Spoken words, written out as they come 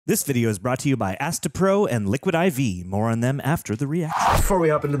This video is brought to you by Astapro and Liquid IV. More on them after the reaction. Before we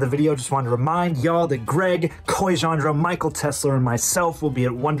hop into the video, just wanted to remind y'all that Greg, Koijandro, Michael Tesler, and myself will be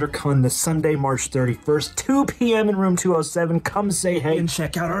at WonderCon this Sunday, March 31st, 2 p.m. in room 207. Come say hey and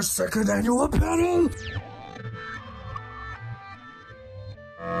check out our second annual panel.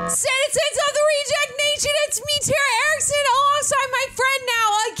 Citizens of the Reject Nation, it's me, Tara Erickson, alongside my friend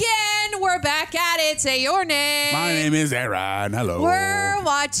now again. We're back at it. Say your name. My name is Aaron. Hello. We're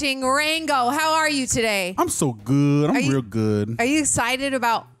watching Rango. How are you today? I'm so good. I'm real good. Are you excited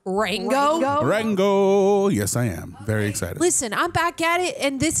about Rango? Rango. Yes, I am. Very excited. Listen, I'm back at it,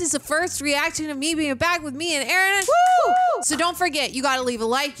 and this is the first reaction of me being back with me and Aaron. Woo! So don't forget, you got to leave a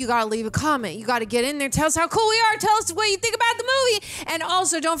like, you got to leave a comment, you got to get in there, tell us how cool we are, tell us what you think about the movie, and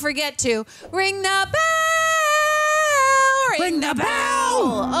also don't forget to ring the bell. Ring the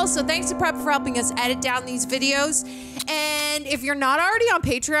bell. Also, thanks to Prep for helping us edit down these videos. And if you're not already on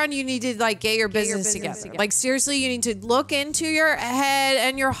Patreon, you need to get your business together. Like seriously, you need to look into your head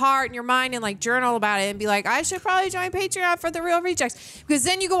and your heart and your mind and journal about it and be like, I should probably join Patreon for the Real Rejects, because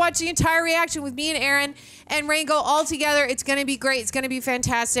then you go watch the entire reaction with me and Aaron and Rango all together. It's gonna be great. It's gonna be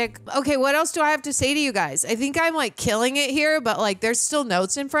fantastic. Okay, what else do I have to say to you guys? I think I'm killing it here, but there's still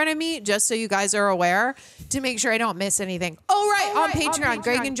notes in front of me just so you guys are aware to make sure I don't miss anything. On Patreon,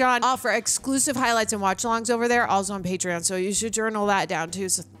 Greg and John offer exclusive highlights and watch-alongs over there, also on Patreon. So you should journal that down too,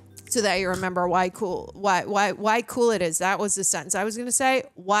 so that you remember why cool it is. That was the sentence I was gonna say.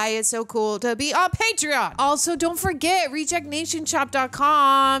 Why it's so cool to be on Patreon. Also, don't forget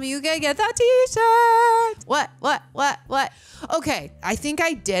rejectnationshop.com. You can get that t-shirt. What? Okay, I think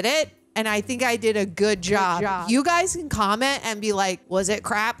I did it. And I think I did a good job. You guys can comment and be like, was it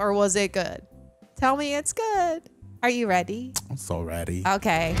crap or was it good? Tell me it's good. Are you ready? I'm so ready.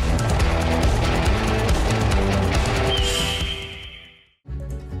 Okay.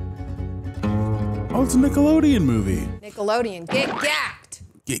 Oh, it's a Nickelodeon movie. Nickelodeon, get gacked.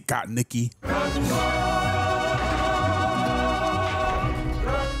 Get got, Nikki.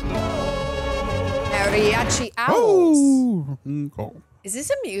 Mariachi Owls. Oh, cool. Is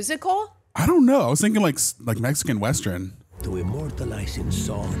this a musical? I don't know. I was thinking like Mexican Western. To immortalize in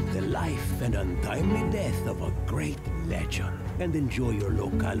song the life and untimely death of a great legend, and enjoy your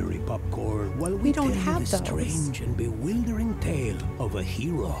low-calorie popcorn while we don't tell have you the those. strange and bewildering tale of a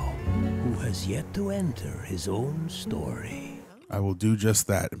hero who has yet to enter his own story. I will do just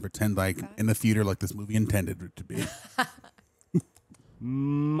that and pretend in the theater this movie intended it to be.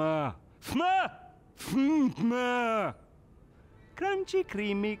 Crunchy,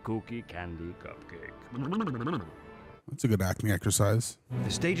 creamy, cookie, candy, cupcake. That's a good acting exercise. The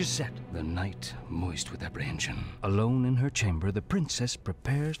stage is set. The night moist with apprehension. Alone in her chamber, the princess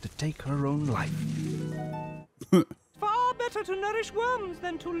prepares to take her own life. Far better to nourish worms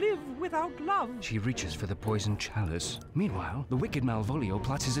than to live without love. She reaches for the poisoned chalice. Meanwhile, the wicked Malvolio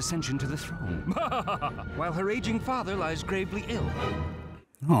plots his ascension to the throne. While her aging father lies gravely ill.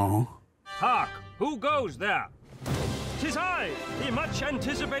 Oh. Hark! Who goes there? 'Tis I, the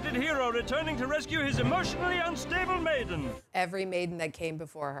much-anticipated hero returning to rescue his emotionally unstable maiden. Every maiden that came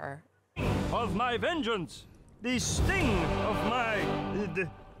before her. Of my vengeance, the sting of my...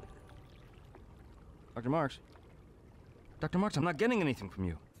 Dr. Marks? Dr. Marks, I'm not getting anything from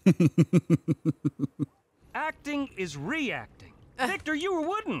you. Acting is reacting. Victor, you were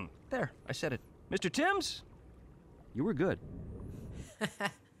wooden. There, I said it. Mr. Timms, you were good.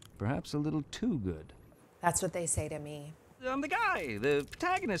 Perhaps a little too good. That's what they say to me. I'm the guy, the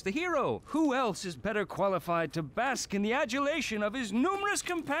protagonist, the hero. Who else is better qualified to bask in the adulation of his numerous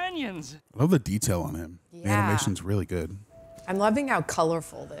companions? I love the detail on him. Yeah. The animation's really good. I'm loving how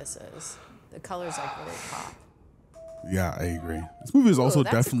colorful this is. The colors really pop. Yeah, I agree. This movie is also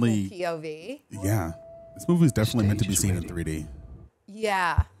that's definitely a cool POV. Yeah. This movie is definitely meant to be seen in 3D.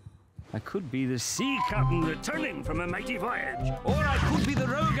 Yeah. I could be the sea captain returning from a mighty voyage. Or I could be the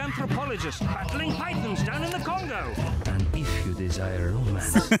rogue anthropologist battling pythons down in the Congo. And if you desire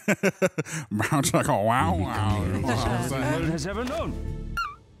romance, Brown's like, oh, wow, wow. the world has ever known.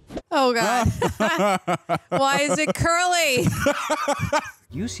 Oh, God. Why is it curly?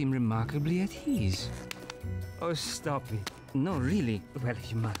 You seem remarkably at ease. Oh, stop it. No, really. Well,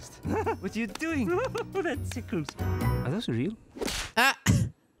 you must. What are you doing? That tickles. Are those real?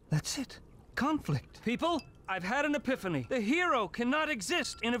 That's it. Conflict. People, I've had an epiphany. The hero cannot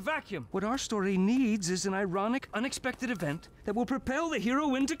exist in a vacuum. What our story needs is an ironic, unexpected event that will propel the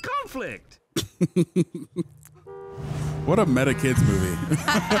hero into conflict. What a meta kids movie.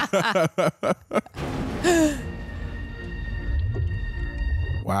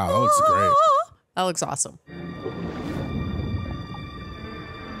 Wow, that looks great. That looks awesome.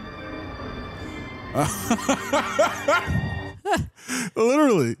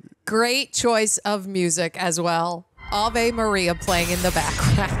 Literally. Great choice of music as well. Ave Maria playing in the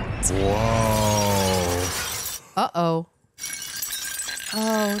background. Whoa. Uh-oh.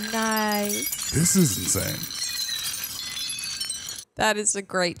 Oh, nice. This is insane. That is a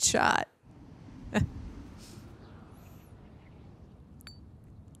great shot.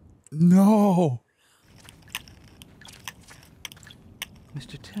 No.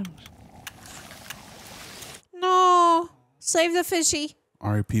 Mr. Timms. No. Save the fishy.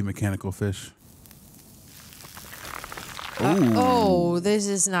 R.I.P. mechanical fish. Oh, this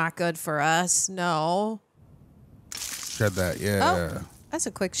is not good for us. No. Shed that, yeah. Oh, that's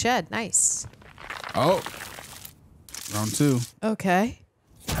a quick shed. Nice. Oh. Round 2. Okay.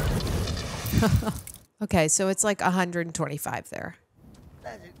 Okay, so it's like 125 there.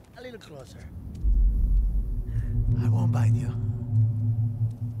 That's it. A little closer. I won't bite you.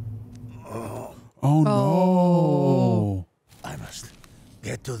 Oh, no. I must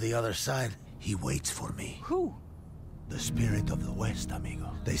get to the other side. He waits for me. Who? The spirit of the West,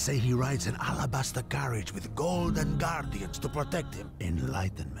 amigo. They say he rides an alabaster carriage with golden guardians to protect him.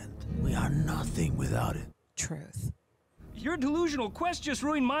 Enlightenment. We are nothing without it. Truth. Your delusional quest just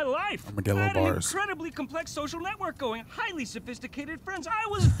ruined my life. Armadillo I had an bars. incredibly complex social network going, highly sophisticated friends. I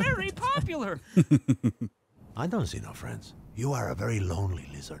was very popular. I don't see no friends. You are a very lonely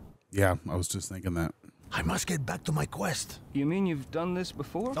lizard. Yeah, I was just thinking that. I must get back to my quest. You mean you've done this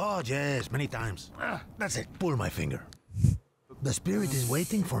before? Oh, yes, many times. That's it. Pull my finger. The spirit is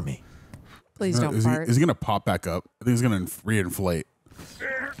waiting for me. Please don't Is fart. he going to pop back up? I think he's going to reinflate.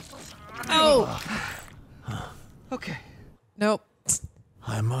 Oh! Okay. Nope.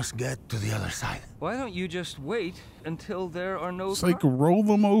 I must get to the other side. Why don't you just wait until there are no It's like roll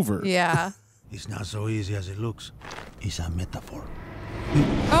them over. Yeah. It's not so easy as it looks. It's a metaphor.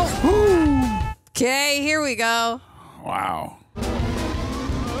 Oh! Okay, here we go. Wow.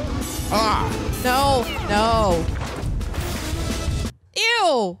 Ah! No, no.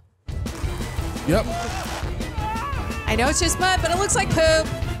 Ew! Yep. I know it's just mud, but it looks like poop.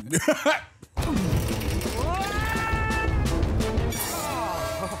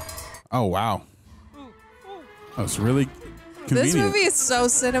 Oh, wow. That's really convenient. This movie is so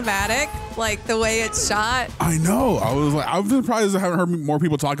cinematic, like the way it's shot. I know. I'm surprised I haven't heard more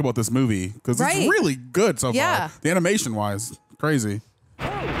people talk about this movie because Right. it's really good so Yeah. far. The animation wise, crazy. There's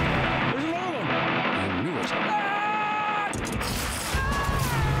another one. I knew it.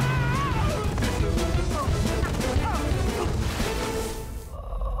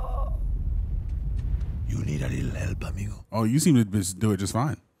 You need a little help, amigo. Oh, you seem to just do it just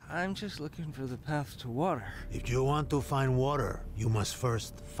fine. I'm just looking for the path to water. If you want to find water, you must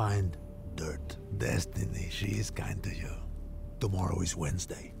first find dirt. Destiny, she is kind to you. Tomorrow is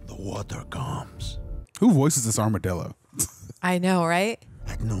Wednesday. The water comes. Who voices this armadillo? I know, right?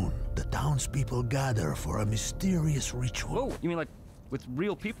 At noon, the townspeople gather for a mysterious ritual. Whoa, you mean like with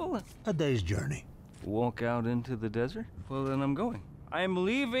real people? A day's journey. Walk out into the desert? Well, then I'm going. I'm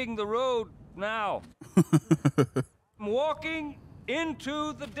leaving the road now. I'm walking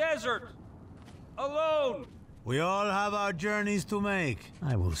into the desert. Alone. We all have our journeys to make.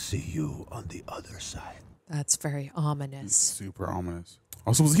 I will see you on the other side. That's very ominous. Super ominous.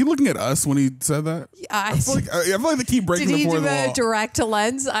 Also, was he looking at us when he said that? I feel like they keep breaking Did he the fourth do a wall. direct to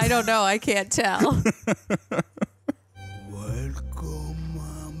lens? I don't know. I can't tell. Welcome,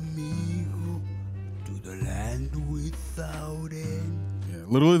 amigo, to the land without end. Yeah,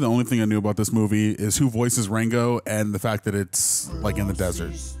 literally, the only thing I knew about this movie is who voices Rango and the fact that it's like in the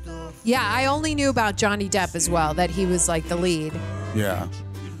desert. Yeah, I only knew about Johnny Depp as well, that he was like the lead. Yeah.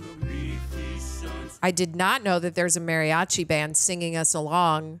 I did not know that there's a mariachi band singing us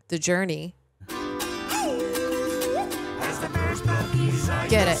along the journey.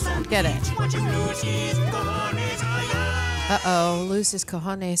 Get it, get it. Uh-oh, lose his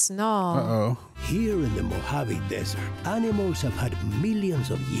cojones, no. Uh-oh. Here in the Mojave Desert, animals have had millions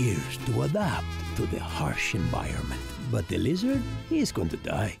of years to adapt to the harsh environment. But the lizard, he's going to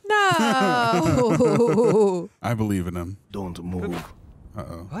die. No. I believe in him. Don't move.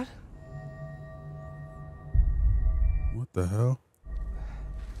 Uh-oh. What? What the hell?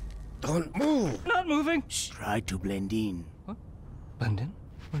 Don't move. Not moving. Try to blend in. What? Blend in?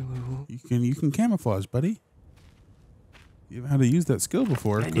 You can camouflage, buddy. You haven't had to use that skill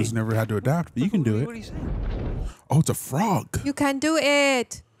before because you never had to adapt, but you can do What are it. you saying? Oh, it's a frog. You can do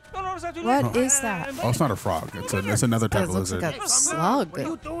it. No, it's not too What late. is that? Oh, it's not a frog. It's another type It of looks lizard. like a slug.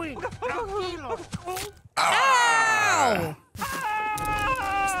 Doing? Ow!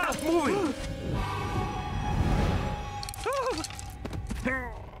 Stop moving.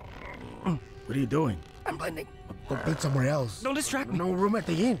 What are you doing? I'm blending. Go blend somewhere else. Don't distract me. No room at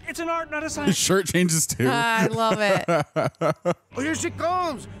the inn. It's an art, not a His science. shirt changes too. I love it. Oh, here she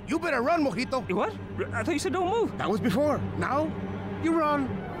comes. You better run, Mojito. What? I thought you said don't move. That was before. Now, you run.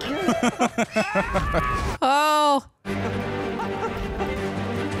 Oh.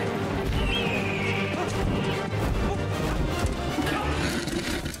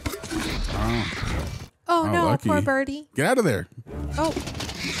 Oh no, lucky. poor birdie. Get out of there. Oh,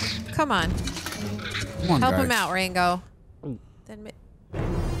 come on. Come on, Help guys. him out, Rango. Then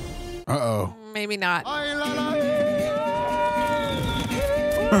Uh-oh. maybe not.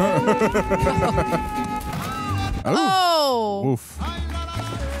 Oh. Oof.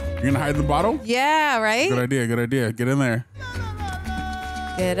 You're going to hide in the bottle? Yeah, right? Good idea. Good idea. Get in there.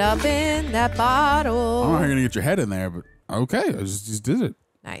 Get up in that I don't know bottle. how you're going to get your head in there, but okay. I just did it.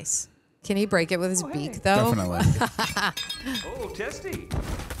 Nice. Can he break it with his beak, though? Definitely. Oh, testy.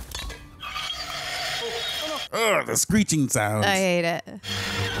 Ugh, the screeching sounds. I hate it.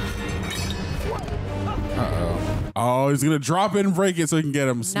 Uh-oh. Oh, he's going to drop it and break it so he can get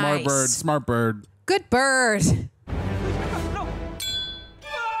him. Smart Nice. bird. Smart bird. Good bird.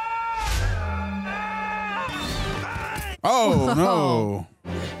 Oh, no.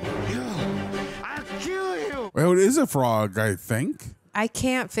 I'll kill you. Well, it is a frog, I think. I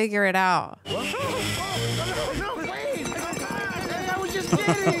can't figure it out. No, wait. I was just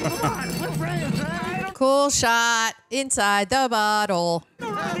kidding. Come on, we're friends, right? Cool shot inside the bottle.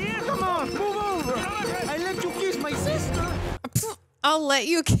 Come on, move over. I let you kiss my sister. I'll let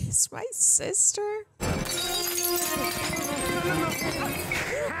you kiss my sister.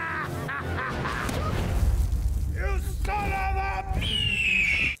 You son of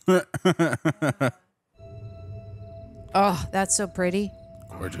a... Oh, that's so pretty.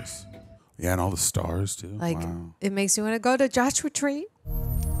 Gorgeous. Yeah, and all the stars, too. Like, wow. it makes me want to go to Joshua Tree.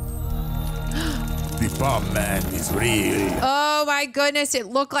 The bomb man is real. Oh my goodness, it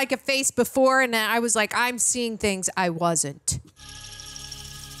looked like a face before, and I was like, I'm seeing things I wasn't.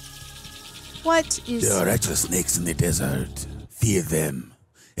 What is... There are actual snakes in the desert. Fear them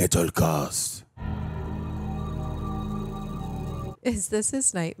at all costs. Is this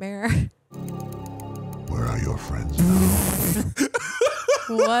his nightmare? Where are your friends now?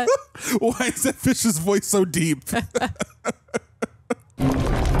 What? Why is that fish's voice so deep?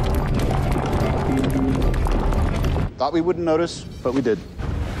 Thought we wouldn't notice, but we did.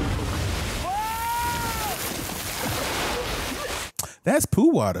 That's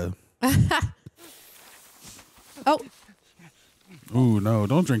poo water. Oh. Ooh, no,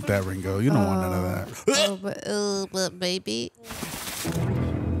 don't drink that, Ringo. You don't want none of that. But baby.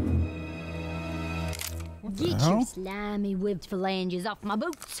 Get hell? your slimy whipped phalanges off my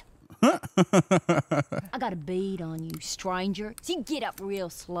boots. I got a bead on you, stranger. So you get up real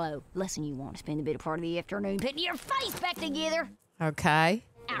slow. Lesson you want to spend a bit of part of the afternoon putting your face back together. Okay.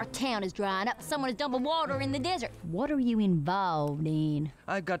 Our town is drying up. Someone is dumping water in the desert. What are you involved in?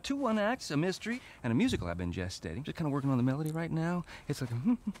 I've got 2 one-acts, a mystery, and a musical I've been gestating. Just kind of working on the melody right now. It's like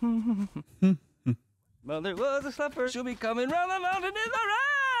a Well, there was a slipper. She'll be coming round the mountain in the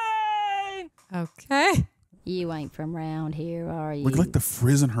rain. Okay. You ain't from round here, are you? Look like the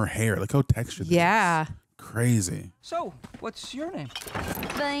frizz in her hair. Look how textured it Yeah. is. Crazy. So, what's your name?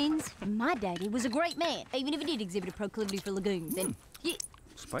 Beans, my daddy was a great man, even if he did exhibit a proclivity for lagoons. And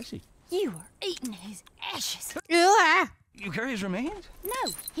Spicy. you are eating his ashes. You carry his remains?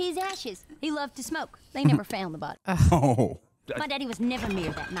 No, his ashes. He loved to smoke. They never found the body. Oh. My daddy was never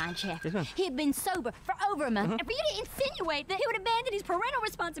near that mine shaft. Yes, ma'am. He had been sober for over a month. And for you to insinuate that he would abandon his parental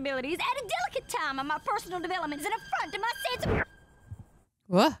responsibilities at a delicate time of my personal development is an affront to my sense of...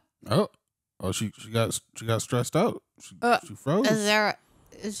 What? Oh, she got stressed out. She froze. Is there...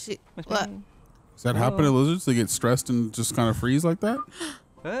 Is she... What? Does that happen to lizards? They get stressed and just kind of freeze like that?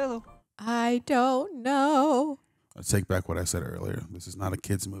 Hello. I don't know. I take back what I said earlier. This is not a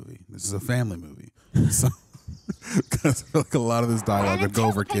kid's movie. This is a family movie. So, because I feel like a lot of this dialogue would go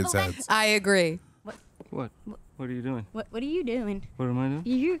over kids' heads. I agree. What? What are you doing? What are you doing? What am I doing?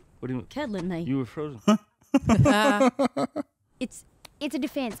 You're What do you cuddling me. You were frozen. It's a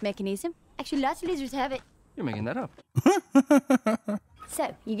defense mechanism. Actually, lots of lizards have it. You're making that up.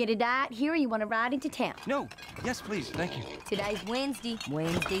 So, you get a diet here or you want to ride into town? No. Yes, please. Thank you. Today's Wednesday.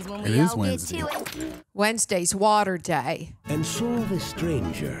 Wednesday's when It we is all Wednesday. get to it. Wednesday's water day. And so the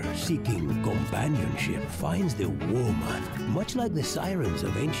stranger seeking companionship finds the woman, much like the sirens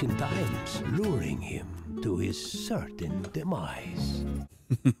of ancient times, luring him to his certain demise.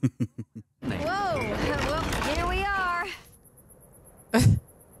 Whoa, well, here we are.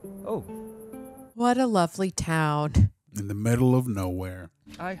 Oh. What a lovely town. In the middle of nowhere.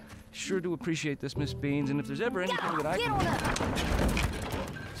 I sure do appreciate this, Miss Beans, and if there's ever anything that I Get can... on up.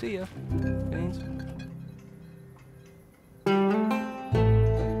 See ya, Beans.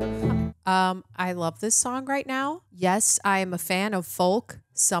 I love this song right now. Yes, I am a fan of folk,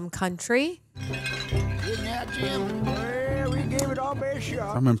 some country. Isn't that, Jim? Well, we gave it our best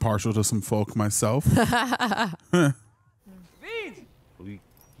shot. I'm impartial to some folk myself. Beans!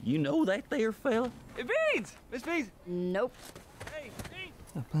 You know that there, fella? Hey, Beans! Miss Beans! Nope. Hey, Beans!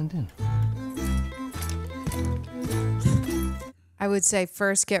 Oh, blend in. I would say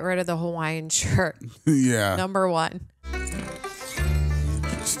first get rid of the Hawaiian shirt. Yeah. Number one.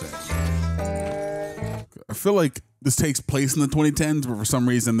 I feel like this takes place in the 2010s, but for some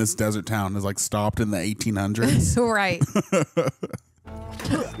reason this desert town is like stopped in the 1800s. Right.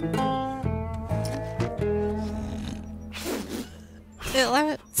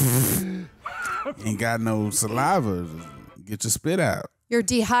 Ain't got no saliva. Get your spit out. You're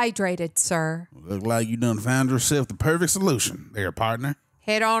dehydrated, sir. Look like you done found yourself the perfect solution there, partner.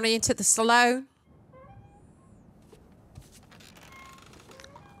 Head on into the saloon.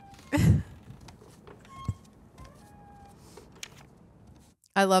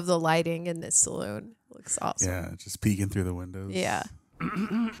 I love the lighting in this saloon. Looks awesome. Yeah, just peeking through the windows. Yeah.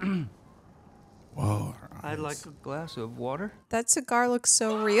 Whoa. I'd like a glass of water. That cigar looks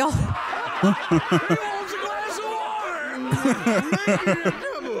so real.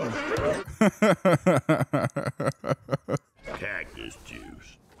 Cactus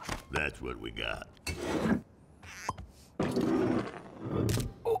juice. That's what we got.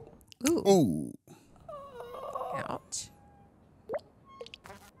 Ooh. Ooh. Ouch.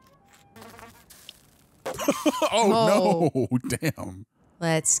 Oh, no. Damn.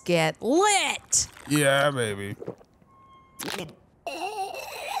 Let's get lit. Yeah, baby.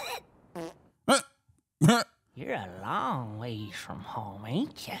 You're a long ways from home,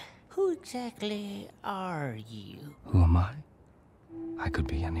 ain't you? Who exactly are you? Who am I? I could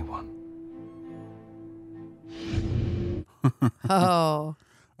be anyone. Oh.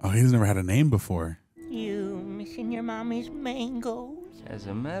 Oh, he's never had a name before. You missing your mommy's mangoes? As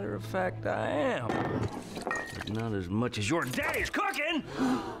a matter of fact, I am. But not as much as your daddy's cooking.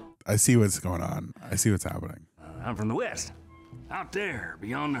 I see what's going on. I see what's happening. I'm from the West. Out there,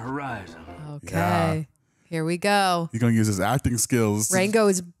 beyond the horizon. Okay. Yeah. Here we go. He's going to use his acting skills. Rango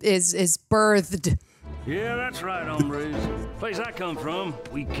is birthed. Yeah, that's right, hombres. Place I come from,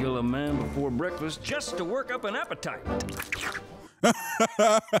 we kill a man before breakfast just to work up an appetite.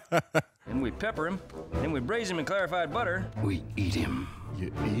 Then we pepper him, then we braise him in clarified butter. We eat him.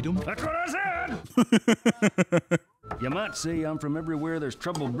 You eat him? That's what I said! You might say I'm from everywhere there's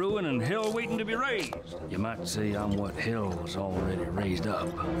trouble brewing and hell waiting to be raised. You might say I'm what hell was already raised up.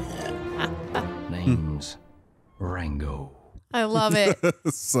 Name's Rango. I love it.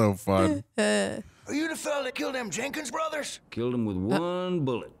 So fun. Are you the fella that killed them Jenkins brothers? Killed him with one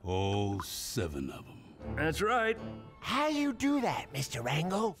bullet. Oh, 7 of them. That's right. How you do that, Mr.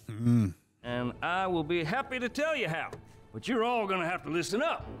 Rango? And I will be happy to tell you how. But you're all gonna have to listen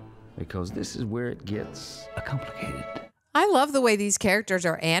up. Because this is where it gets complicated. I love the way these characters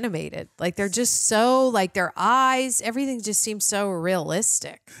are animated. Like they're just so, like their eyes, everything just seems so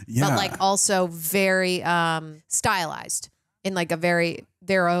realistic. Yeah. But like also very stylized in like a very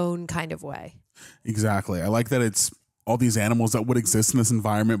their own kind of way. Exactly. I like that it's all these animals that would exist in this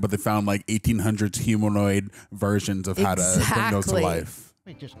environment, but they found like 1800s humanoid versions of how to bring those to life.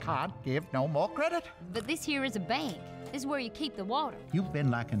 We just can't give no more credit. But this here is a bank. This is where you keep the water. You've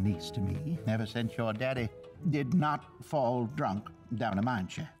been like a niece to me ever since your daddy did not fall drunk down a mine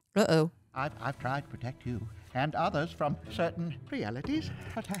shaft. Uh-oh. I've tried to protect you and others from certain realities.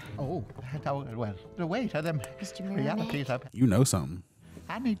 But, well, the weight of them realities. You know something.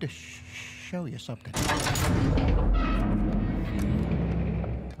 I need to show you something.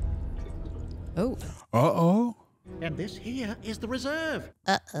 Oh. Uh-oh. And this here is the reserve.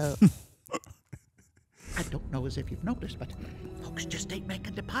 Uh-oh. I don't know as if you've noticed, but folks just ain't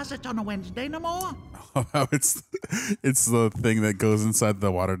making deposits on a Wednesday no more. Oh, it's the thing that goes inside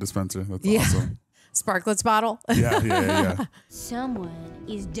the water dispenser. That's awesome. Sparklets bottle. Yeah. Someone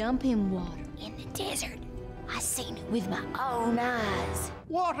is dumping water in the desert. I seen it with my own eyes.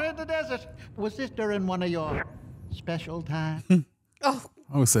 Water in the desert. Was this during one of your special times? Oh,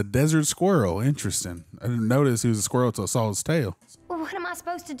 it's a desert squirrel. Interesting. I didn't notice he was a squirrel until I saw his tail. Well, what am I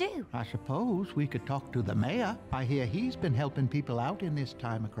supposed to do? I suppose we could talk to the mayor. I hear he's been helping people out in this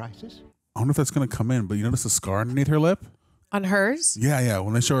time of crisis. I wonder if that's going to come in, but you notice a scar underneath her lip? On hers? Yeah.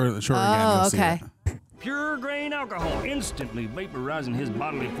 When they show her again, you'll see it. Pure grain alcohol instantly vaporizing his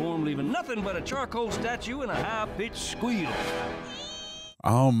bodily form, leaving nothing but a charcoal statue and a high-pitched squeal.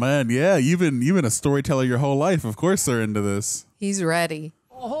 Oh man, yeah. You've been a storyteller your whole life. Of course they're into this. He's ready.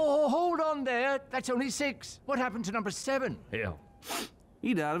 Oh, hold on there. That's only 6. What happened to number 7? Hell,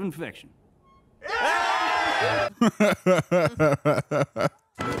 he died of infection.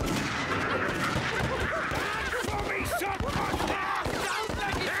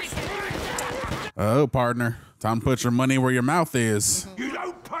 Oh, partner. Time to put your money where your mouth is. You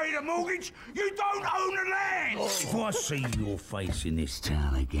don't pay the mortgage, you don't own the land! If I see your face in this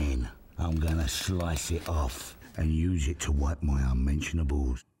town again, I'm gonna slice it off and use it to wipe my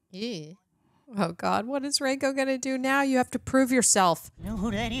unmentionables. Yeah. Oh, God. What is Rango going to do now? You have to prove yourself. Know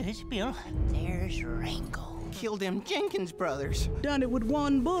who that is, Bill? There's Rango. Killed them Jenkins brothers. Done it with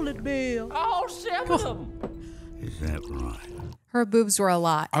 1 bullet, Bill. All 7 of them. Is that right? Her boobs were a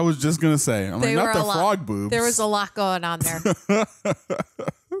lot. I was just gonna say, I mean, not the frog boobs. There was a lot going on there.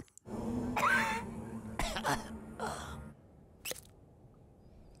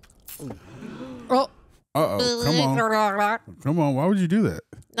 Oh. Uh-oh, come on. Come on, why would you do that?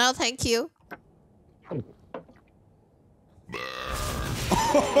 No, thank you.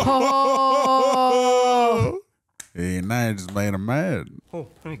 Oh. Hey, now you just made him mad. Oh,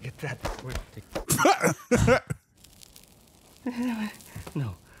 let me get that.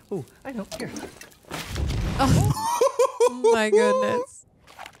 No. Oh, I don't care. Oh my goodness.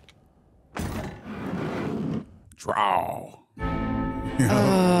 Draw.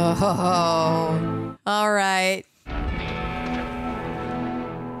 Oh. All right.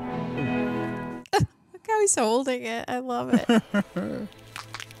 Look how he's holding it. I love it.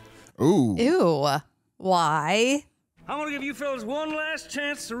 Ooh. Ew. Why? I'm gonna give you fellas one last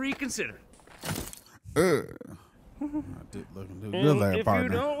chance to reconsider. I did looking good there, if partner. you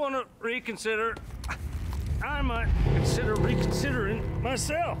don't want to reconsider, I might consider reconsidering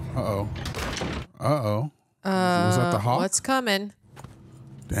myself. Uh-oh. Uh-oh. Was that the hawk? What's coming?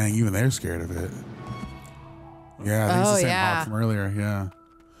 Dang, even they're scared of it. Yeah, I think it's the same hawk from earlier, yeah.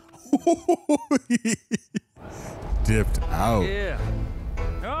 Dipped out. Yeah.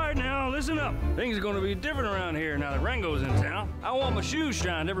 All right, now, listen up. Things are going to be different around here now that Rango's in town. I want my shoes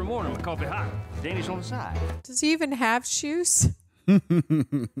shined every morning, my coffee hot. Danish on the side. Does he even have shoes?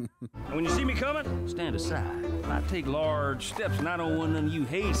 And when you see me coming, stand aside. I take large steps, and I don't want none of you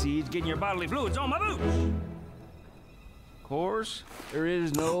hayseeds getting your bodily fluids on my boots. Of course, there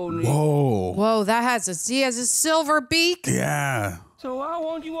is no need. Whoa. Whoa, he has a silver beak. Yeah. So I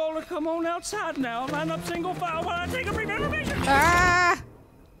want you all to come on outside now. Line up single file while I take a brief intermission. Ah!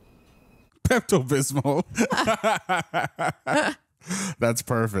 Pepto-Bismol. That's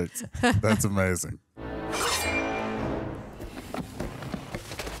perfect. That's amazing.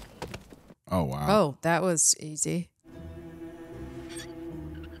 Oh, wow. Oh, that was easy.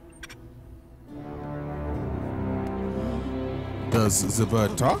 Does the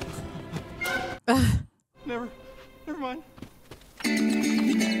bird talk? Never mind.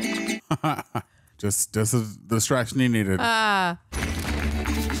 just a distraction he needed.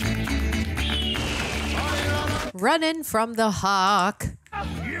 Running from the hawk.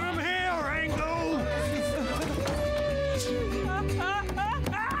 Give him hell, Rango!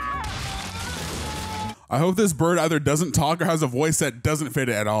 I hope this bird either doesn't talk or has a voice that doesn't fit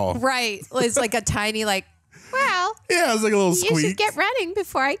it at all. Right. It's like a tiny, well, yeah, it's like a little you squeak. should get running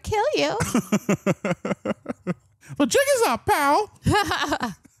before I kill you. Well, check us out, pal.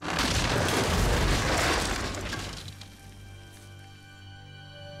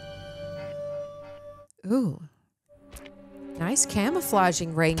 Ooh. Nice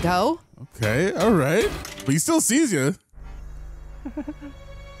camouflaging, Rango. Okay, all right. But he still sees you.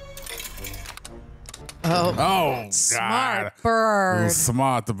 Oh, smart God. bird.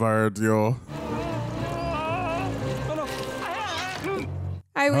 Smart the bird, yo.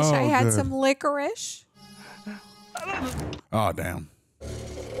 I wish I had some licorice. Oh, damn.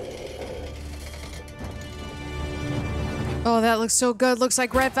 Oh, that looks so good. Looks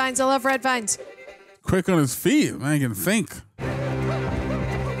like red vines. I love red vines. Quick on his feet. Man, he can think.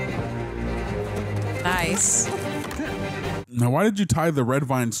 Nice. Now, why did you tie the red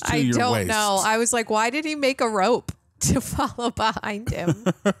vines to your waist? I don't know. I was like, why did he make a rope to follow behind him?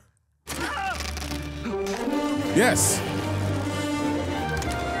 Yes.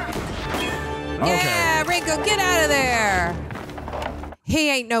 Yeah, Rango, get out of there. He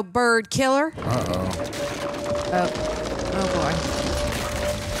ain't no bird killer. Oh boy.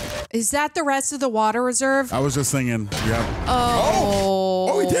 Is that the rest of the water reserve? I was just thinking, yeah.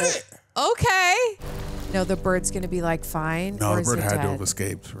 Oh, he did it. Okay. No, the bird's going to be like, fine. No, or the is bird it had to dead? have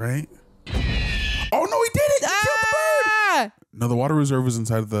escaped, right? Oh, no, he did it. He killed the bird. No, the water reserve was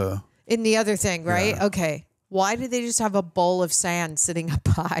inside of the... In the other thing, right? Yeah. Okay. Why did they just have a bowl of sand sitting up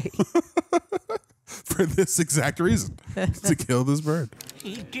high? For this exact reason. To kill this bird.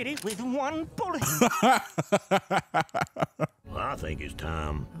 He did it with one bullet. Well, I think it's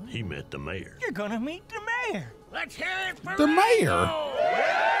time he met the mayor. You're gonna meet the mayor. Let's hear it for The mayor?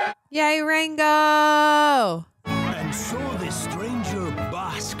 Yay, Rango! And so the stranger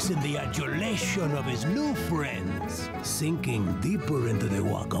basks in the adulation of his new friends, sinking deeper into the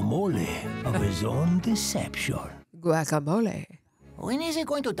guacamole of his own deception. Guacamole. When is he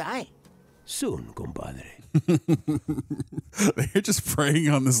going to die? Soon, compadre. They're just preying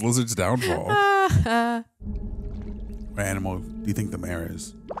on this lizard's downfall. What animal do you think the mayor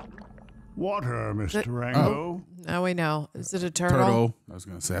is? Water, Mr. Rango. Now we know. Is it a turtle? Turtle. I was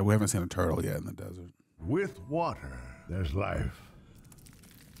going to say, we haven't seen a turtle yet in the desert. With water, there's life.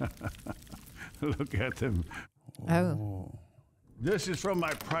 Look at them. Oh. This is from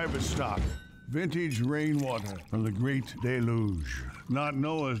my private stock. Vintage rainwater from the Great Deluge. Not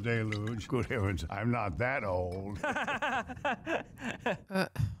Noah's deluge. Good heavens, I'm not that old.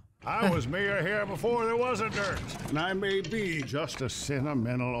 I was mayor here before there was a dirt, and I may be just a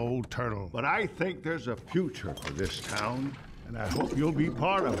sentimental old turtle, but I think there's a future for this town, and I hope you'll be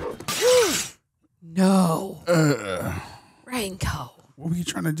part of it. No. Rango. What were you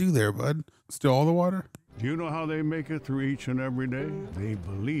trying to do there, bud? Steal all the water? Do you know how they make it through each and every day? They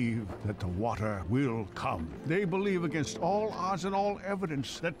believe that the water will come. They believe against all odds and all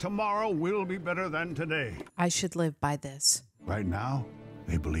evidence that tomorrow will be better than today. I should live by this. Right now,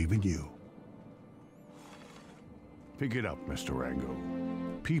 they believe in you. Pick it up, Mr. Rango.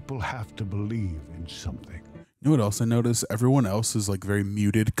 People have to believe in something. You know what else I noticed? Everyone else is like very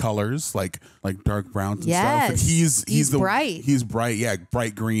muted colors, like dark browns and stuff. And he's bright. He's bright, yeah,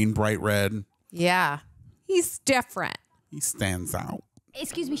 bright green, bright red. Yeah. He's different. He stands out.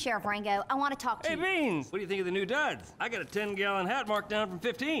 Excuse me, Sheriff Rango. I want to talk to you. Hey, Beans, what do you think of the new duds? I got a 10-gallon hat marked down from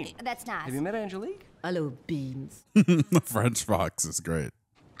 15. That's nice. Have you met Angelique? Hello, Beans. The French fox is great.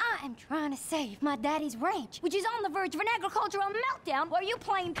 I am trying to save my daddy's ranch, which is on the verge of an agricultural meltdown where you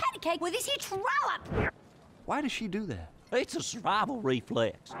playing patty cake with this here trollop. Why does she do that? It's a survival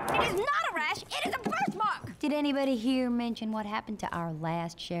reflex. It is not a rash, it is a birthmark. Did anybody here mention what happened to our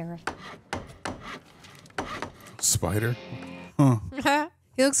last sheriff? Spider? Huh.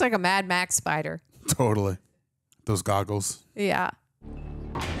 He looks like a Mad Max spider. Totally. Those goggles. Yeah.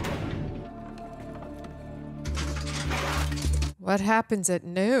 What happens at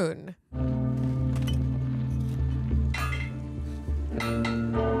noon?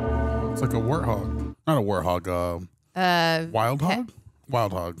 It's like a warthog. Not a warthog. Wild hog?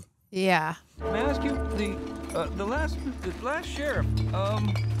 Wild hog. Yeah. May I ask you, the last sheriff,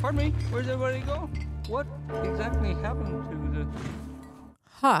 pardon me, where's everybody go? What exactly happened to the...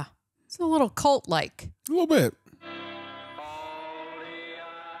 Huh. It's a little cult-like. A little bit.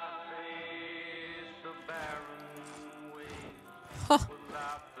 Huh.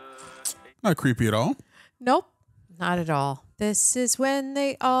 Not creepy at all. Nope. Not at all. This is when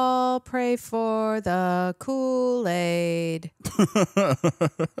they all pray for the Kool-Aid.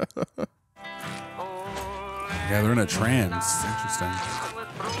 Yeah, they're in a trance. Interesting.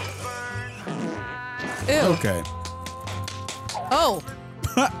 Ew. Okay. Oh.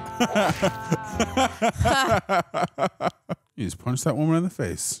 You just punched that woman in the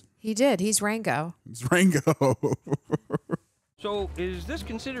face. He did. He's Rango. He's Rango. So, is this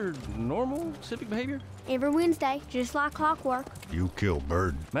considered normal civic behavior? Every Wednesday, just like clockwork. You kill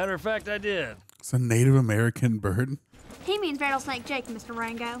bird. Matter of fact, I did. It's a Native American bird. He means Rattlesnake Jake, Mr.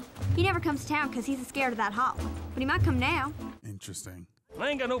 Rango. He never comes to town because he's scared of that hot one. But he might come now. Interesting. I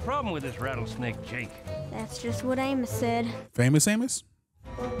ain't got no problem with this rattlesnake Jake. That's just what Amos said. Famous Amos?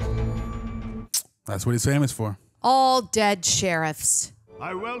 That's what he's famous for. All dead sheriffs.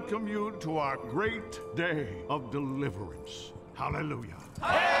 I welcome you to our great day of deliverance. Hallelujah.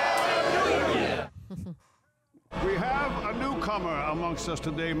 Hallelujah. We have a newcomer amongst us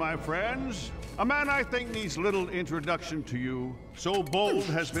today, my friends. A man I think needs little introduction to you. So bold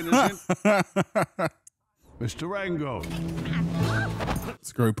has been his Mr. Rango.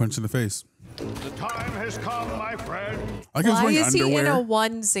 Scurry punch in the face. The time has come, my friend. I can Why wearing is underwear. he in a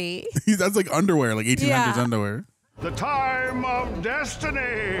onesie? That's like underwear, like 1800s Yeah. underwear. The time of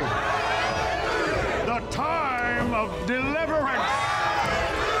destiny. The time of deliverance.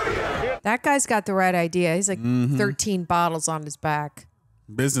 That guy's got the right idea. He's like 13 bottles on his back.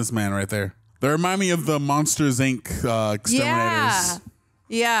 Businessman right there. They remind me of the Monsters, Inc. Exterminators.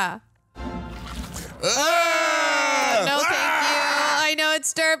 Yeah. No, thank you. I know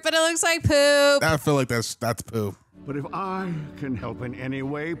it's dirt, but it looks like poop. I feel like that's poop. But if I can help in any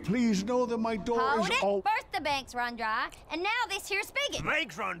way, please know that my door Hold is it. open. First the banks run dry, and now this here spigot.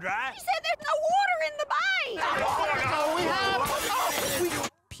 Banks run dry? He said there's no water in the bay.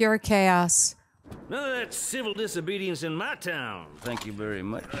 Pure chaos. None of that civil disobedience in my town. Thank you very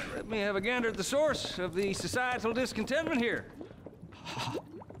much. Let me have a gander at the source of the societal discontentment here.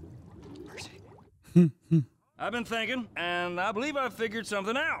 I've been thinking, and I believe I've figured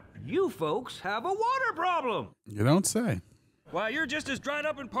something out. You folks have a water problem. You don't say. Why, you're just as dried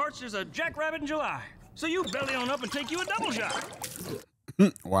up in parts as a jackrabbit in July. So you belly on up and take you a double shot.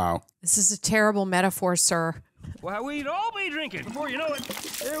 Wow. This is a terrible metaphor, sir. Why, we'd all be drinking. Before you know it,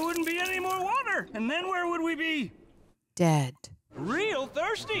 there wouldn't be any more water. And then where would we be? Dead. Real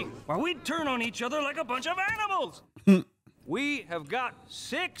thirsty. Why, we'd turn on each other like a bunch of animals. We have got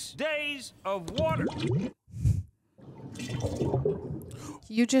 6 days of water.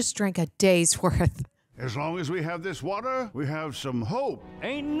 You just drank a day's worth. As long as we have this water, we have some hope.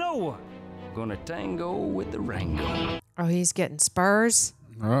 Ain't no one gonna tango with the Rango. Oh, he's getting spurs.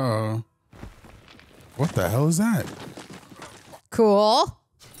 Uh-oh. What the hell is that? Cool.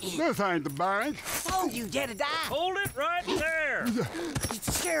 This ain't the bank. Oh, you Jedediah. Hold it right there. It's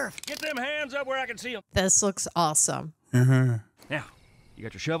the sheriff. Get them hands up where I can see them. This looks awesome. Now, you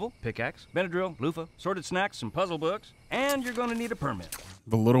got your shovel, pickaxe, Benadryl, loofah, sorted snacks, some puzzle books, and you're gonna need a permit.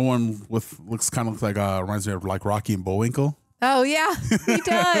 The little one with looks kind of like reminds me of like Rocky and Bullwinkle. Oh yeah, he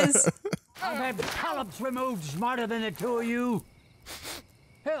does. I've had collops removed smarter than the two of you.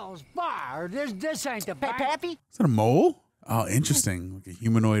 Hell's fire. This ain't the bank. Pappy? Is that a mole? Oh, interesting. Like a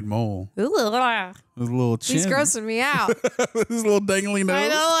humanoid mole. Ooh, With a little chin. he's grossing me out. His little dangly nose. I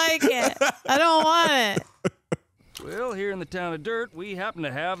don't like it. I don't want it. Well, here in the town of Dirt, we happen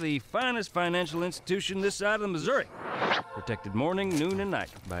to have the finest financial institution this side of the Missouri. Protected morning, noon, and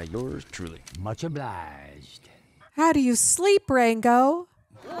night by yours truly. Much obliged. How do you sleep, Rango?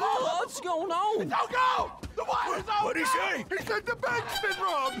 What's going on? Don't go! The water's out! What'd he say? He said the bank's been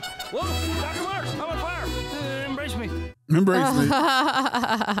robbed! Whoa, Dr. Marks, I'm on fire. Embrace me. Embrace me.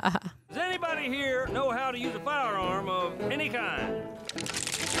 Does anybody here know how to use a firearm of any kind?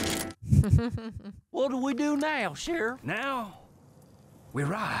 What do we do now, Sheriff? Now, we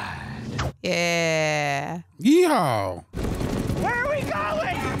ride. Yeah. Yeehaw. Where are we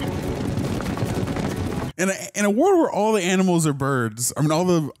going? In a world where all the animals are birds, I mean all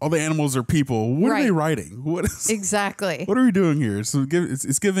the animals are people. What are they riding? What is exactly? What are we doing here? So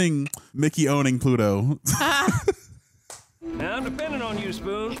it's giving Mickey owning Pluto. Now, I'm depending on you,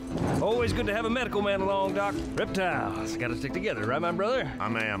 Spoon. Always good to have a medical man along, Doc. Reptiles gotta stick together, right, my brother?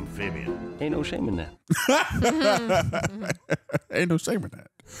 I'm an amphibian. Ain't no shame in that. Ain't no shame in that.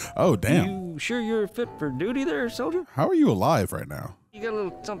 Oh, damn. You sure you're fit for duty there, soldier? How are you alive right now? You got a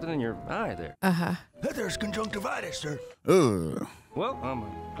little something in your eye there. Uh-huh. There's conjunctivitis, sir. Ugh. Well, I'm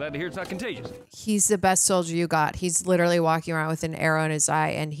glad to hear it's not contagious. He's the best soldier you got. He's literally walking around with an arrow in his eye,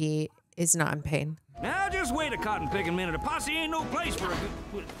 and he is not in pain. Now, just wait a cotton-picking minute. A posse ain't no place for a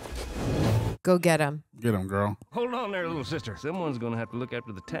good... Go get him. Get him, girl. Hold on there, little sister. Someone's gonna have to look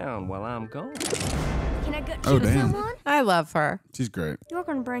after the town while I'm gone. Can I go Oh, to damn. someone? I love her. She's great. You're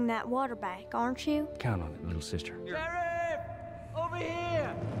gonna bring that water back, aren't you? Count on it, little sister. Sheriff! Over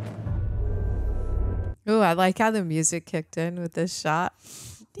here! Ooh, I like how the music kicked in with this shot.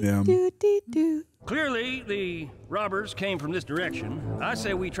 Yeah. Do. Clearly, the robbers came from this direction. I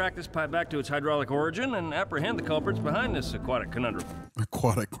say we track this pipe back to its hydraulic origin and apprehend the culprits behind this aquatic conundrum.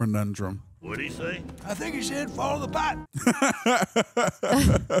 Aquatic conundrum. What'd he say? I think he said follow the pipe.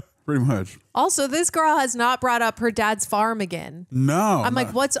 Pretty much. Also, this girl has not brought up her dad's farm again. No. I'm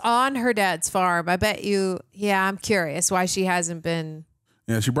like, what's on her dad's farm? I bet you, yeah, I'm curious why she hasn't been.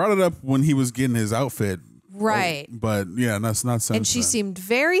 Yeah, she brought it up when he was getting his outfit. Right. But yeah, that's not sense. And she seemed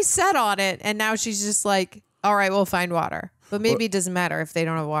very set on it. And now she's just like, all right, we'll find water. But maybe it doesn't matter if they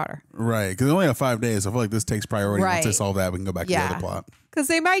don't have water. Right. Because they only have 5 days. I feel like this takes priority. Right. Once they solve that, we can go back to the other plot. Because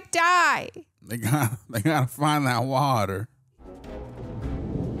they might die. They gotta find that water.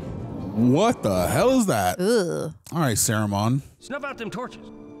 What the hell is that? Ugh. All right, Saruman. Snuff out them torches.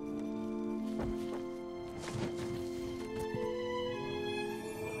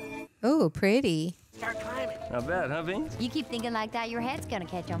 Oh, pretty. Start climbing. Not bad, huh, Vince? You keep thinking like that, your head's gonna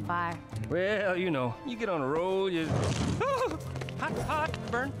catch on fire. Well, you know, you get on a roll, you... hot,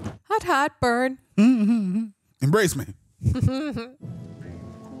 burn. Hot, burn. Embrace me.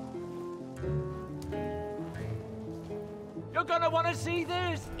 You're gonna want to see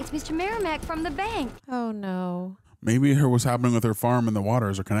this. It's Mr. Merrimack from the bank. Oh, no. Maybe what's happening with her farm and the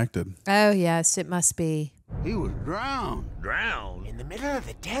waters are connected. Oh, yes, it must be. He was drowned. Drowned? In the middle of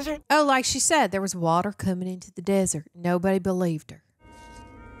the desert? Oh, like she said, there was water coming into the desert. Nobody believed her.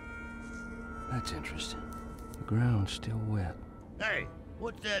 That's interesting. The ground's still wet. Hey,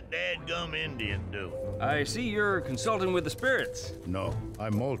 what's that dadgum Indian doing? I see you're consulting with the spirits. No,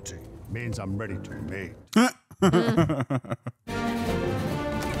 I'm molting. Means I'm ready to mate.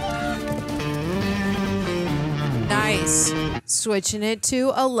 Nice. Switching it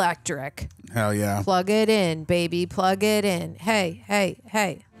to electric. Hell yeah. Plug it in, baby. Plug it in. Hey, hey,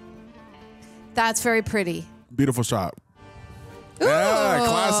 hey. That's very pretty. Beautiful shot. Ooh, Yeah,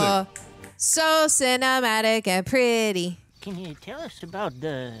 classic. So cinematic and pretty. Can you tell us about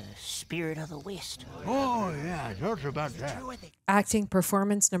the spirit of the West? Oh, yeah, tell us about that. Acting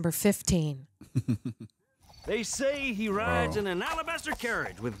performance number 15. They say he rides in an alabaster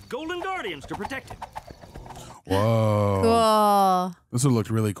carriage with golden guardians to protect him. Whoa. Cool. This would look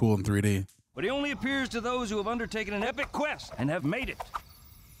really cool in 3D. But he only appears to those who have undertaken an epic quest and have made it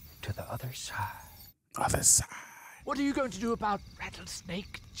to the other side. Other side. What are you going to do about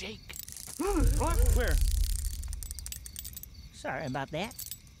Rattlesnake Jake? What? Where? Sorry about that.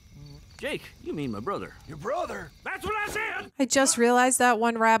 Jake, you mean my brother. Your brother? That's what I said! I just realized that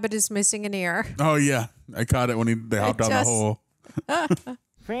one rabbit is missing an ear. Oh, yeah. I caught it when they hopped down the hole.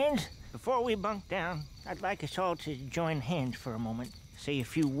 Friends, before we bunk down, I'd like us all to join hands for a moment. Say a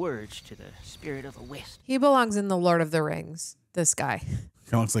few words to the spirit of the West. He belongs in the Lord of the Rings, this guy. Kind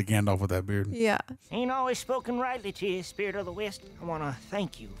of looks like Gandalf with that beard. Yeah. Ain't always spoken rightly to you, spirit of the West. I want to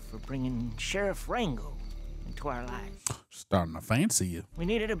thank you for bringing Sheriff Rango into our lives. Starting to fancy you. We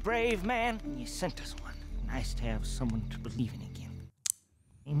needed a brave man, and you sent us one. Nice to have someone to believe in again.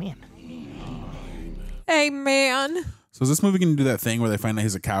 Amen. Amen. So is this movie going to do that thing where they find out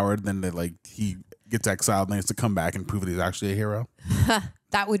he's a coward, then he gets exiled and he has to come back and prove that he's actually a hero?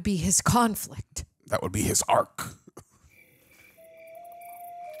 That would be his conflict. That would be his arc.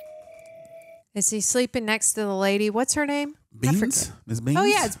 Is he sleeping next to the lady? What's her name? Beans? Miss Beans? Oh,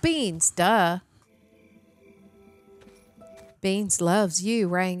 yeah, it's Beans. Duh. Beans loves you,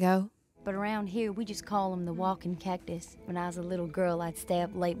 Rango. But around here, we just call them the walking cactus. When I was a little girl, I'd stay up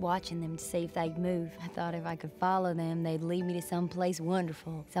late watching them to see if they'd move. I thought if I could follow them, they'd lead me to someplace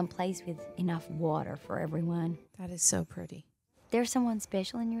wonderful. Someplace with enough water for everyone. That is so pretty. There's someone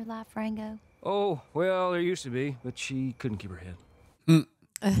special in your life, Rango? Oh, well, there used to be, but she couldn't keep her head.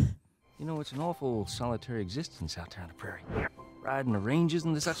 You know, it's an awful solitary existence out there on the prairie. Riding the ranges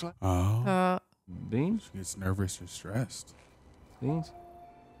and the such like. Oh. Beans? She gets nervous or stressed. Beans?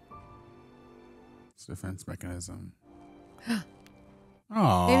 It's a defense mechanism.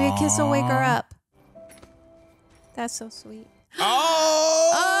 Aww. Maybe a kiss will wake her up. That's so sweet.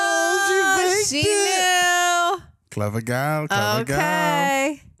 Oh, she knew. Clever gal, clever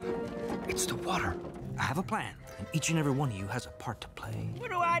gal. It's the water. I have a plan, and each and every one of you has a part to play. What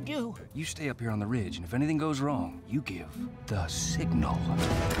do I do? You stay up here on the ridge, and if anything goes wrong, you give the signal.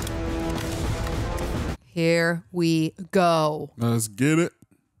 Here we go. Let's get it.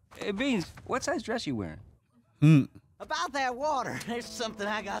 Hey, Beans, what size dress you wearing? About that water, there's something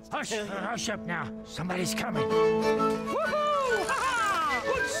I got to tell you. Hush up now. Somebody's coming.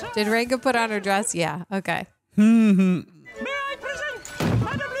 Did Rango put on her dress? Yeah. Okay. May I present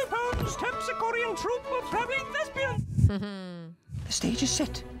Madame Leopold's Terpsichorean troupe of traveling thespians? The stage is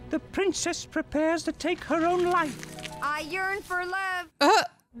set. The princess prepares to take her own life. I yearn for love.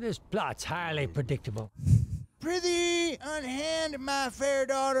 This plot's highly predictable. Prithee, unhand my fair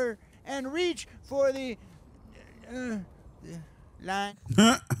daughter and reach for the line.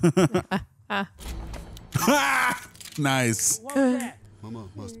 Nice. Mama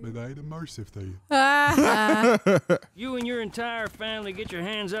must be the mercy to you. You and your entire family get your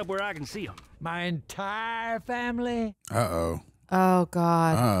hands up where I can see them. My entire family? Uh-oh. Oh,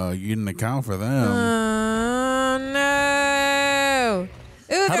 God. Uh-oh, you didn't account for them. Oh, no.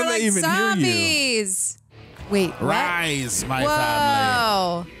 Ooh, How they're do they like even hear you? zombies. Wait, what? Rise, my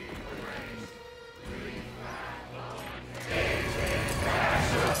Whoa. family.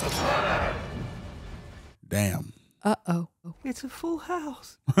 Damn. Uh-oh. It's a full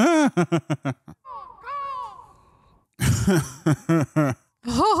house.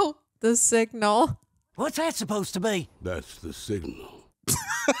 Oh, the signal. What's that supposed to be? That's the signal.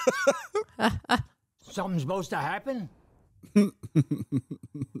 Something's supposed to happen?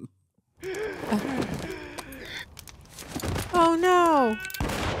 Oh, no.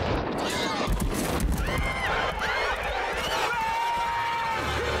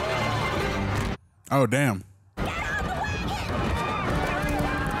 Oh, damn.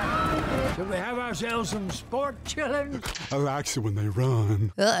 Should we have ourselves some sport chillin'? I like it when they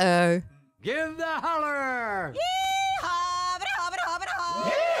run. Uh-oh. Give the holler!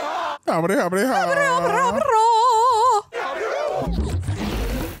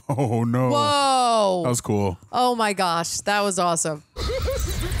 Oh no. Whoa. That was cool. Oh my gosh, that was awesome.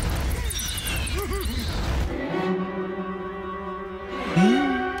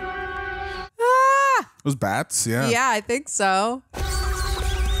 It was bats, yeah. Yeah, I think so.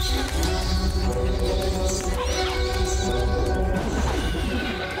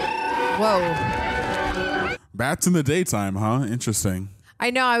 Whoa. Bats in the daytime, huh? Interesting. I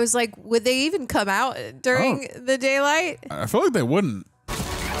know. I was like, would they even come out during the daylight? I feel like they wouldn't.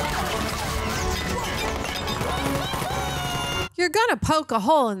 You're gonna poke a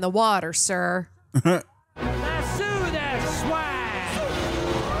hole in the water, sir. Lasso that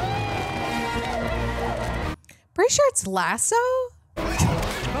swine! Pretty sure it's lasso?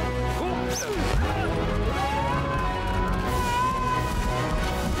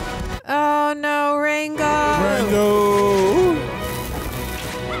 Oh no, Rango! Rango!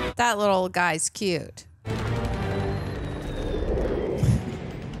 That little guy's cute.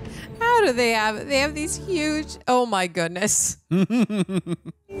 How do they have it? They have these huge. Oh my goodness. That's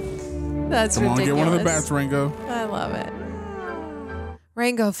Come on, ridiculous. get one of the bats, Rango. I love it.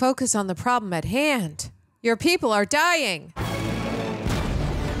 Rango, focus on the problem at hand. Your people are dying.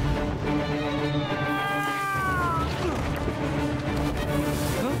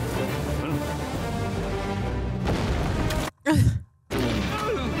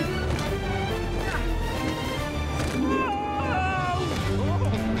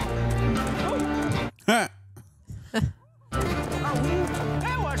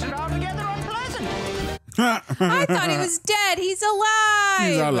 That wasn't altogether unpleasant. I thought he was dead. He's alive.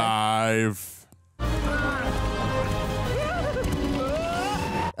 He's alive.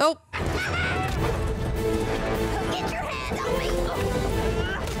 Oh.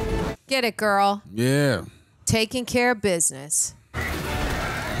 Get it, girl. Yeah. Taking care of business.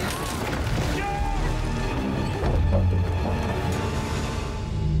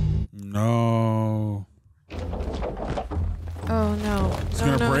 No. Oh no. It's Oh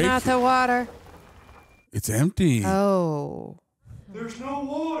gonna no, break? not the water. It's empty. Oh. There's no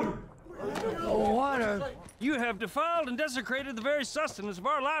water. No water? You have defiled and desecrated the very sustenance of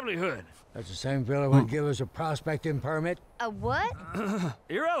our livelihood. That's the same fella would give us a prospecting permit. A what?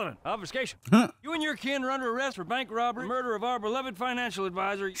 Irrelevant. Obfuscation. You and your kin are under arrest for bank robbery, murder of our beloved financial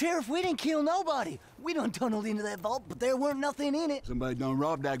advisor. Sheriff, we didn't kill nobody. We done tunneled into that vault, but there weren't nothing in it. Somebody done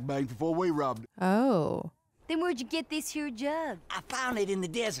robbed that bank before we robbed it. Oh. Then where'd you get this here jug? I found it in the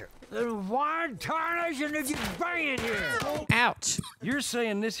desert. Then why tarnation did you bring it here? Ouch. You're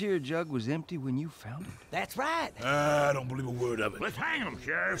saying this here jug was empty when you found it? That's right. I don't believe a word of it. Let's hang him,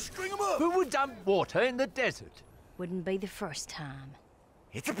 Sheriff. String him up. Who would dump water in the desert? Wouldn't be the first time.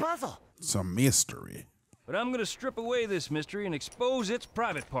 It's a puzzle. It's a mystery. But I'm gonna strip away this mystery and expose its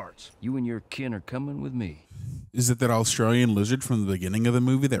private parts. You and your kin are coming with me. Is it that Australian lizard from the beginning of the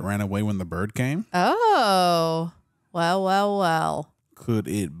movie that ran away when the bird came? Oh. Well, well, well. Could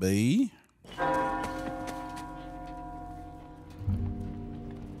it be?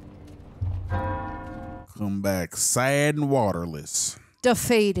 Come back sad and waterless.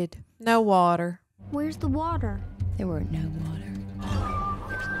 Defeated. No water. Where's the water? There were no water.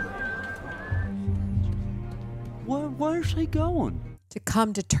 Where's he going? To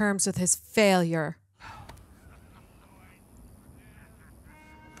come to terms with his failure.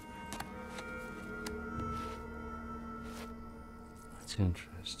 That's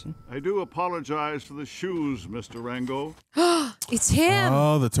interesting. I do apologize for the shoes, Mr. Rango. It's him.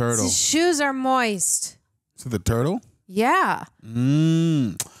 Oh, the turtle. His shoes are moist. Is it the turtle? Yeah.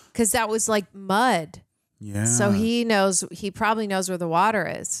 Because that was like mud. Yeah. So he probably knows where the water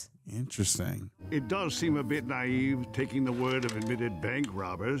is. Interesting. It does seem a bit naive taking the word of admitted bank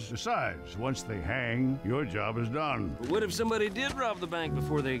robbers. Besides, once they hang, your job is done. But what if somebody did rob the bank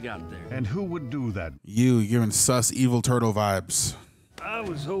before they got there? And who would do that? You giving sus evil turtle vibes. I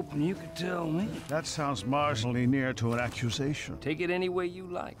was hoping you could tell me. That sounds marginally near to an accusation. Take it any way you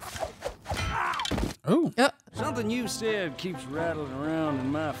like. Oh. Something you said keeps rattling around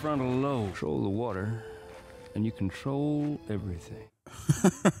in my frontal lobe. Control the water, and you control everything.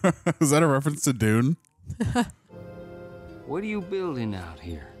 Is that a reference to Dune? What are you building out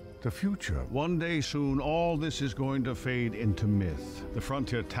here? The future. One day soon, all this is going to fade into myth. The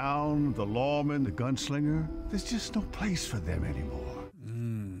frontier town, the lawman, the gunslinger, there's just no place for them anymore.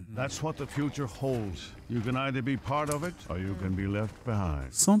 That's what the future holds. You can either be part of it, or you can be left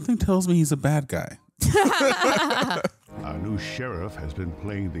behind. Something tells me he's a bad guy. Our new sheriff has been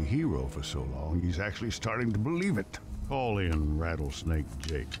playing the hero for so long, he's actually starting to believe it. Call in Rattlesnake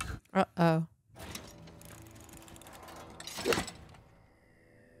Jake. Uh-oh.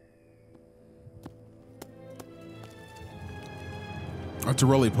 That's a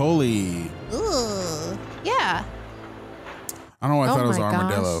roly-poly. Ooh. Yeah. I don't know why I thought it was my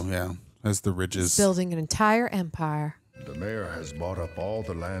armadillo. gosh. Yeah, that's the ridges. Building an entire empire. The mayor has bought up all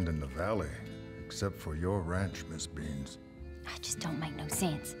the land in the valley, except for your ranch, Miss Beans. That just don't make no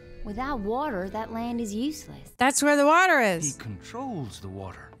sense. Without water, that land is useless. That's where the water He is. controls the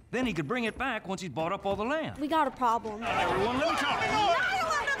water. Then he could bring it back once he's bought up all the land. We got a problem. Everyone, let me talk.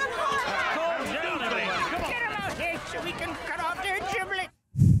 Calm down, everybody. Come on. Get him out here so we can cut off their giblet.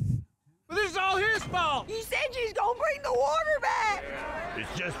 But this is all his fault. He said she's gonna bring the water back.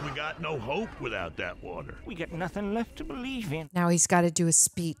 It's just we got no hope without that water. We got nothing left to believe in. Now he's got to do a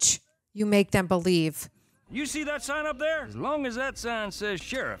speech. You make them believe. You see that sign up there? As long as that sign says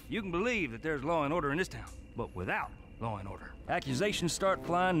sheriff, you can believe that there's law and order in this town. But without law and order, accusations start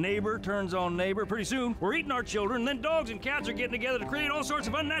flying, neighbor turns on neighbor. Pretty soon, we're eating our children, and then dogs and cats are getting together to create all sorts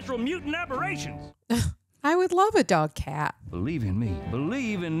of unnatural mutant aberrations. I would love a dog cat. Believe in me.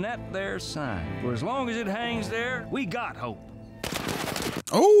 Believe in that there sign. For as long as it hangs there, we got hope.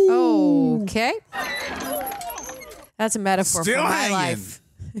 Oh. Okay. That's a metaphor Still for my hanging. life.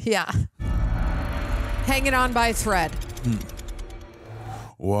 Yeah. Hanging on by a thread.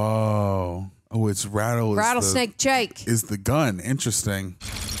 Whoa. Oh, it's Rattle. Rattlesnake Jake. Is the gun. Interesting.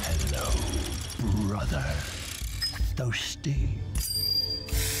 Hello, brother. Thirsty.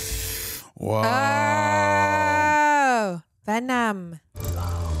 Whoa. Oh, Venom.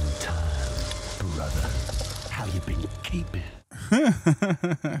 Long time, brother. How you been keeping?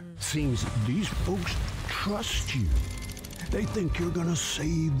 Seems these folks trust you. They think you're gonna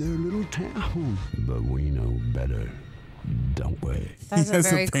save their little town. But we know better, don't we? That's a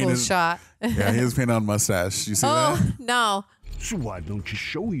very cool shot. Yeah, he has paint on mustache. You see Oh, that? no. So why don't you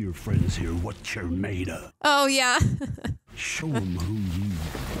show your friends here what you're made of? Oh, yeah. Show them who you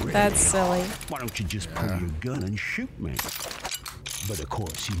really That's silly. are. Why don't you just pull your gun and shoot me? But of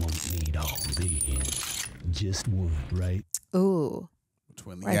course you won't need all these. Just one, right? Ooh.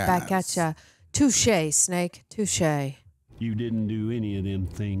 Between the Right back eyes. at ya. Touche, Snake. Touche. You didn't do any of them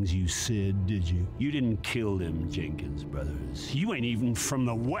things you said, did you? You didn't kill them Jenkins brothers. You ain't even from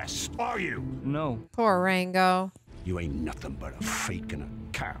the West, are you? No. Poor Rango. You ain't nothing but a fake and a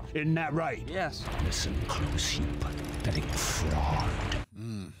cow. Isn't that right? Yes. Listen close, you pathetic fraud.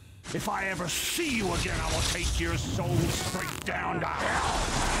 If I ever see you again, I will take your soul straight down to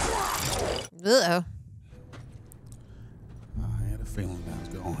hell. Uh-oh. I had a feeling that was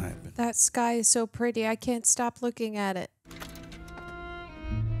going to happen. That sky is so pretty. I can't stop looking at it.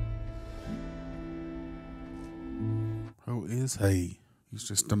 Who is he? He's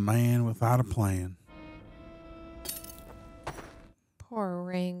just a man without a plan. Poor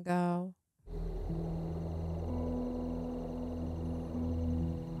Rango.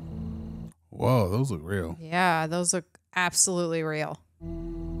 Whoa, those look real. Yeah, those look absolutely real.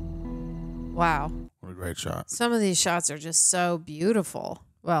 Wow. What a great shot. Some of these shots are just so beautiful.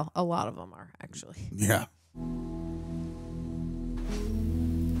 Well, a lot of them are, actually. Yeah.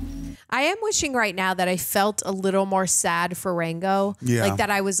 I am wishing right now that I felt a little more sad for Rango. Yeah. Like that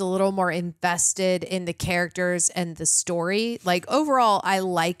I was a little more invested in the characters and the story. Like overall, I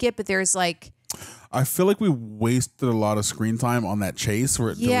like it, but there's like... I feel like we wasted a lot of screen time on that chase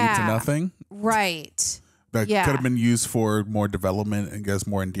where it deleted to nothing. Right. That Yeah. could have been used for more development and gets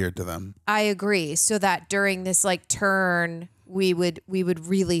more endeared to them. I agree. So that during this like turn, we would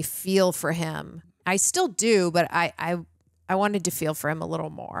really feel for him. I still do, but I wanted to feel for him a little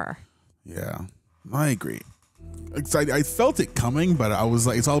more. Yeah, I agree. I felt it coming, but I was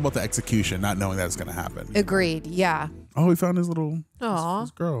like, it's all about the execution, not knowing that it's going to happen. Agreed. Yeah. Oh, he found his little Aw.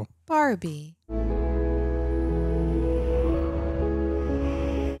 his girl. Barbie.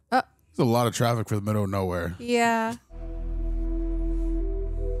 There's a lot of traffic for the middle of nowhere. Yeah.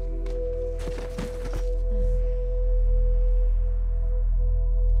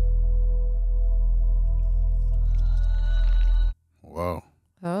 Whoa.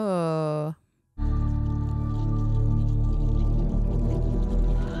 Oh.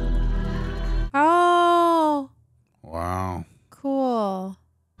 Oh. Wow. Cool.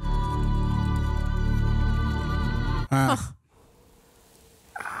 Huh.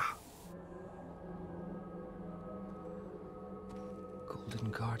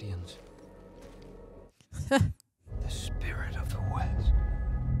 Golden Guardians. The spirit of the West.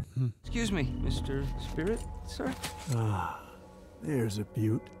 Excuse me, Mr. Spirit, sir? Ah, there's a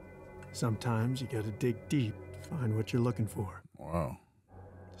beaut. Sometimes you gotta dig deep to find what you're looking for. Wow.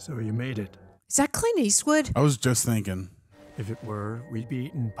 So you made it. Is that Clint Eastwood? I was just thinking. If it were, we'd be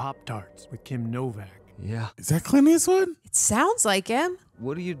eating Pop-Tarts with Kim Novak. Yeah. Is that Clint Eastwood? It sounds like him.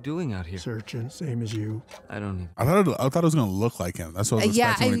 What are you doing out here? Searching, same as you. I don't even... I thought it was going to look like him. That's what I was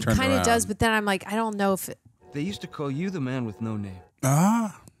expecting when he it turned kind around. of does, but then I'm like, I don't know if it... They used to call you the man with no name.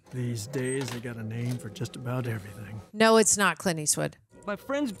 Ah. These days, they got a name for just about everything. No, it's not Clint Eastwood. My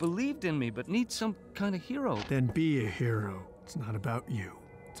friends believed in me, but need some kind of hero. Then be a hero. It's not about you.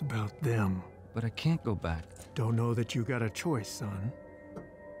 It's about them. But I can't go back. Don't know that you got a choice, son.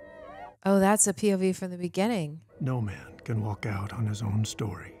 Oh, that's a POV from the beginning. No man can walk out on his own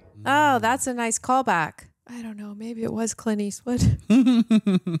story. Oh, that's a nice callback. I don't know. Maybe it was Clint Eastwood.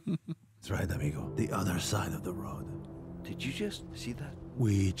 That's right, amigo. The other side of the road. Did you just see that?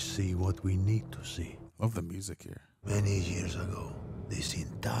 We each see what we need to see. Love the music here. Many years ago, this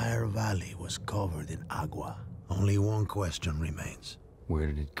entire valley was covered in agua. Only one question remains. Where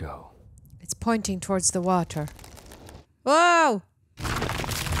did it go? It's pointing towards the water. Whoa!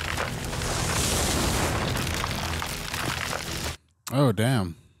 Oh,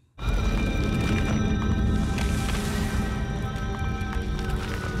 damn.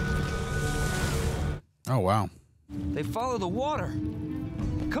 Oh, wow. They follow the water.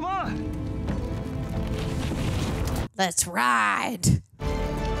 Come on! Let's ride.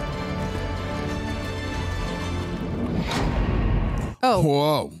 Oh.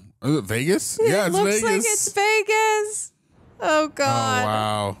 Whoa. Is it Vegas? Yeah, it's looks Vegas. like it's Vegas. Oh, God.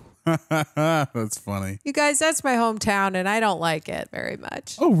 Oh, wow. That's funny. You guys, that's my hometown, and I don't like it very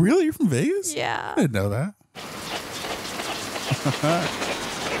much. Oh, really? You're from Vegas? Yeah. I didn't know that.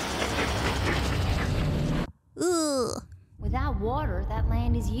 Ugh. Without water, that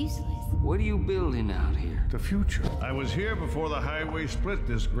land is useless. What are you building out here? The future. I was here before the highway split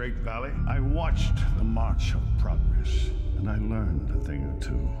this great valley. I watched the march of progress, and I learned a thing or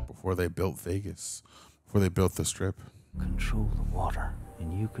two. Before they built Vegas, before they built the strip. Control the water,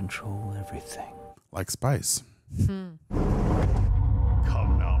 and you control everything. Like spice. Come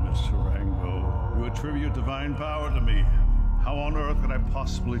now, Mr. Rango. You attribute divine power to me. How on earth could I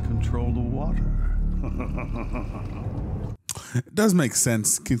possibly control the water? It does make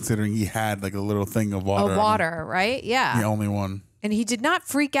sense considering he had like a little thing of water. A water, right? Yeah. The only one. And he did not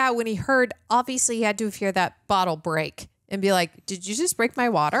freak out when he heard, obviously he had to hear that bottle break and be like, did you just break my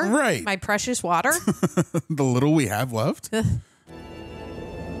water? Right. My precious water? The little we have left.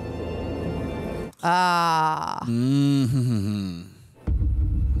 Ah.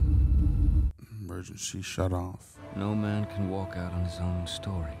 Emergency shut off. No man can walk out on his own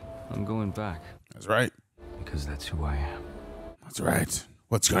story. I'm going back. That's right. Because that's who I am. That's right.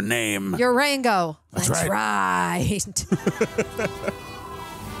 What's your name? You're Rango. That's Let's ride.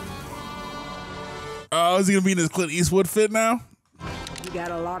 Oh, is he going to be in his Clint Eastwood fit now? You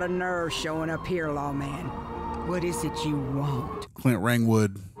got a lot of nerve showing up here, lawman. What is it you want? Clint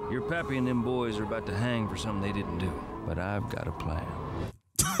Rangwood. Your pappy and them boys are about to hang for something they didn't do. But I've got a plan.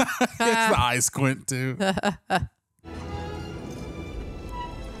 It's the eye squint, too.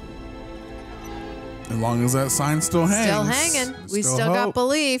 As long as that sign still hangs. Still hanging. We still got hope.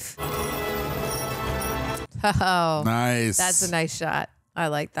 belief. Oh. Nice. That's a nice shot. I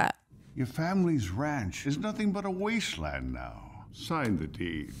like that. Your family's ranch is nothing but a wasteland now. Sign the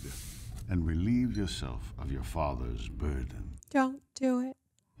deed and relieve yourself of your father's burden. Don't do it.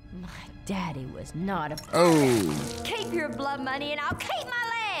 My daddy was not a... Oh. Keep your blood money and I'll keep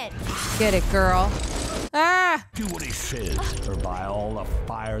my land! Get it, girl. Ah! Do what he says, or by all the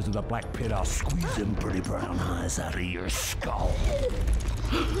fires of the Black Pit, I'll squeeze them pretty brown eyes out of your skull.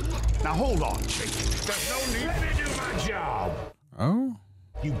 Now hold on, Jake. There's no need. Let me do my job. Oh?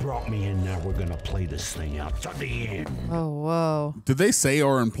 You brought me in now. We're gonna play this thing out to the end. Oh, whoa. Did they say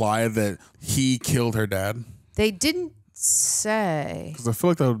or imply that he killed her dad? They didn't say. Because I feel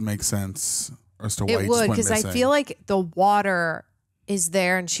like that would make sense as to why he It just would, went because I missing. feel like the water is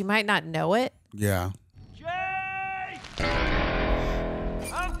there and she might not know it. Yeah.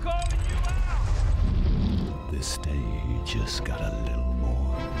 I'm calling you out! This day just got a little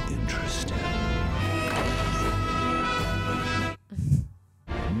more interesting.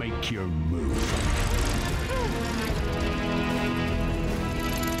 Make your move.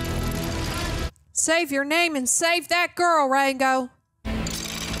 Save your name and save that girl, Rango.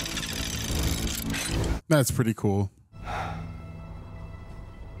 That's pretty cool.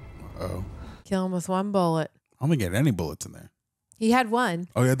 Uh-oh. Kill him with one bullet. I'm going to get any bullets in there. He had one.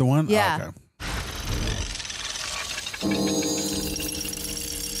 Oh, you had the one? Yeah.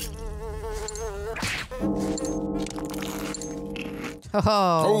 Oh,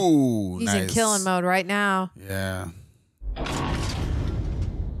 okay. Oh, he's in nice. killing mode right now. Yeah.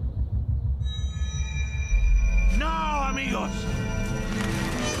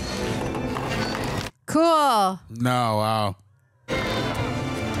 Cool. No, wow.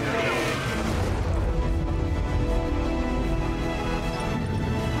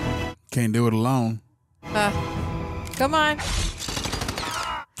 Can't do it alone. Come on.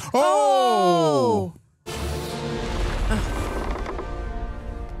 Oh!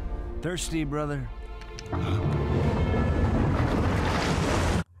 Thirsty, brother?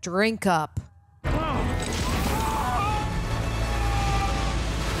 Drink up.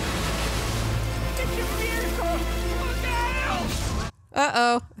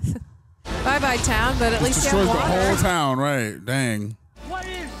 Uh-oh. Bye-bye, town, but at least you have Destroys the water. whole town, right? Dang. What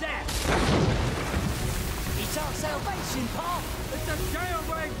is that? It's our salvation, Paul. It's a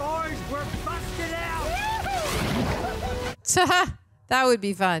jailbreak, boys. We're busted out. That would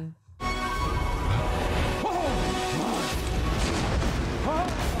be fun.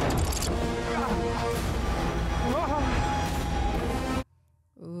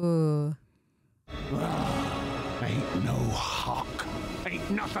 Ooh. Ain't no hawk. Ain't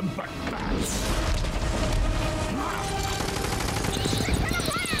nothing but bats.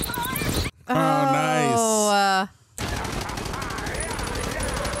 Oh, nice.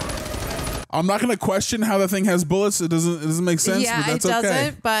 I'm not gonna question how the thing has bullets. It doesn't make sense. Yeah, but that's it doesn't.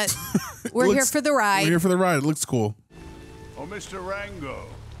 okay. But we're here for the ride. We're here for the ride. It looks cool. Oh, Mr. Rango,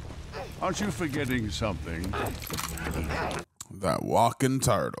 aren't you forgetting something? That walking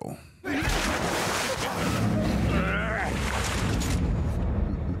turtle.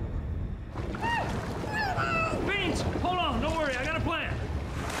 Beans, hold on. Don't worry. I got a plan.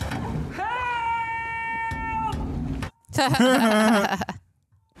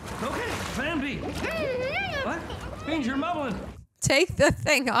 Okay, plan B. What? Beans, you're mumbling. Take the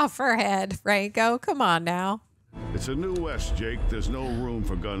thing off her head, Rango. Come on now. It's a new West, Jake. There's no room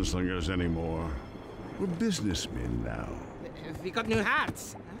for gunslingers anymore. We're businessmen now. We got new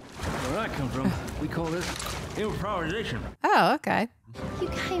hats. Where I come from, we call this improvisation. Oh, okay. You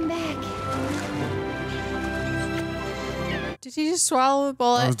came back. Did he just swallow the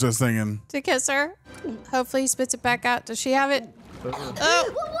bullet I was just thinking. to kiss her? Hopefully he spits it back out. Does she have it? What was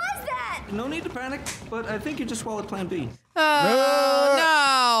that? No need to panic, but I think you just swallowed Plan B. Oh,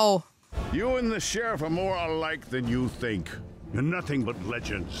 no. You and the sheriff are more alike than you think. You're nothing but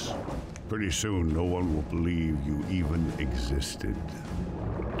legends. Pretty soon, no one will believe you even existed.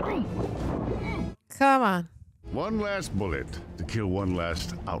 Come on. One last bullet to kill one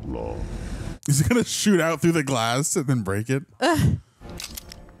last outlaw. Is he gonna shoot out through the glass and then break it? Huh?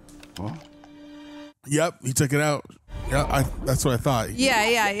 Yep, he took it out. Yeah, that's what I thought.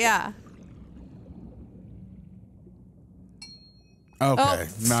 Yeah. Okay,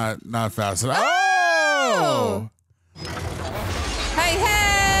 not fast enough. Oh!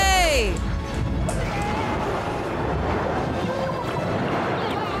 Hey!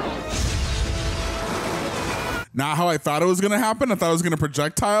 Not how I thought it was gonna happen. I thought it was gonna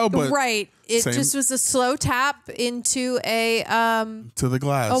projectile, but Right. It same- just was a slow tap into a to the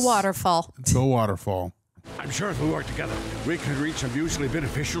glass. a waterfall. It's a waterfall. I'm sure if we work together, we could reach a mutually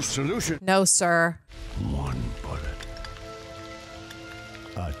beneficial solution. No, sir. One bullet.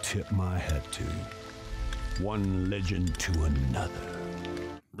 I tip my hat to one legend to another.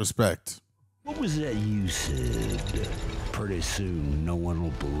 Respect. What was that you said? Pretty soon, no one will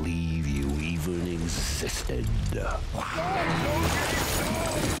believe you even existed.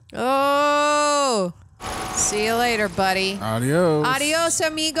 Oh. See you later, buddy. Adios. Adios,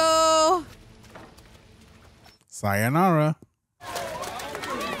 amigo. Sayonara.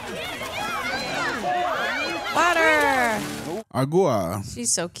 Butter. Agua.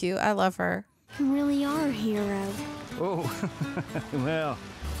 She's so cute. I love her. You really are a hero. Oh, well,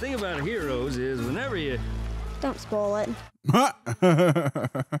 the thing about heroes is whenever you... Don't spoil it.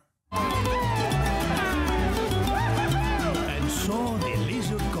 And so the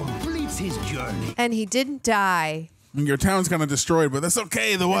lizard completes his journey. And he didn't die. Your town's kind of destroyed, but that's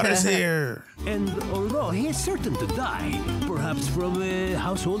okay. The water's here. And although he is certain to die, perhaps from a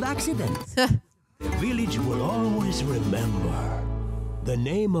household accident, the village will always remember the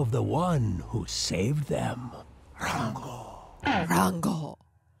name of the one who saved them. Rango. Rango.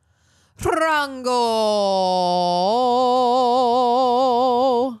 Rango.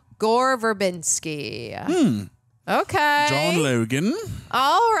 Gore Verbinski. Okay. John Logan.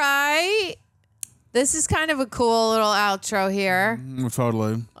 All right. This is kind of a cool little outro here.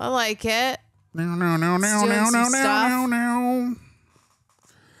 Totally. I like it. No. It's doing some stuff.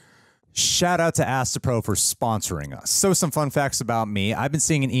 shout out to Astapro for sponsoring us. So some fun facts about me. I've been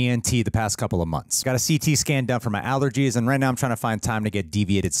seeing an ENT the past couple of months. Got a CT scan done for my allergies, and right now I'm trying to find time to get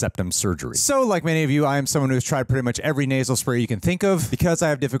deviated septum surgery. So like many of you, I am someone who's tried pretty much every nasal spray you can think of because I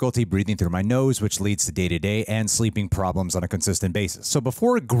have difficulty breathing through my nose, which leads to day-to-day and sleeping problems on a consistent basis. So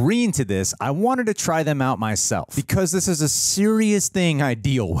before agreeing to this, I wanted to try them out myself because this is a serious thing I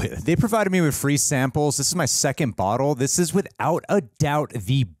deal with. They provided me with free samples. This is my second bottle. This is without a doubt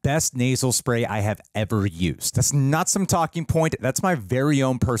the best nasal spray I have ever used. That's not some talking point. That's my very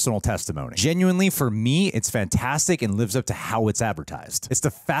own personal testimony. Genuinely, for me, it's fantastic and lives up to how it's advertised. It's the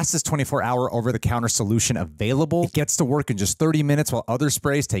fastest 24-hour over-the-counter solution available. It gets to work in just 30 minutes while other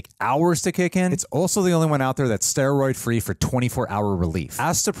sprays take hours to kick in. It's also the only one out there that's steroid-free for 24-hour relief.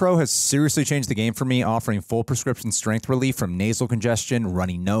 Astapro has seriously changed the game for me, offering full prescription strength relief from nasal congestion,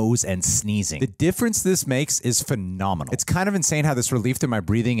 runny nose, and sneezing. The difference this makes is phenomenal. It's kind of insane how this relief to my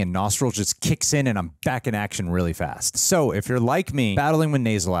breathing and nostrils just kicks in and I'm back in action really fast. So if you're like me, battling with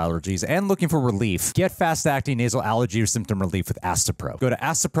nasal allergies and looking for relief, get fast-acting nasal allergy or symptom relief with Astapro. Go to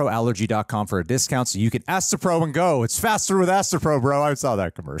astaproallergy.com for a discount so you can Astapro and go. It's faster with Astapro, bro. I saw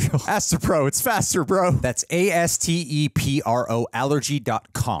that commercial. Astapro, it's faster, bro. That's ASTEPRO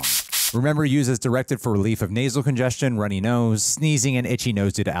allergy.com. Remember, use as directed for relief of nasal congestion, runny nose, sneezing, and itchy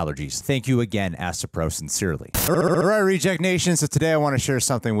nose due to allergies. Thank you again, Astapro, sincerely. All right, Reject Nation, so today I want to share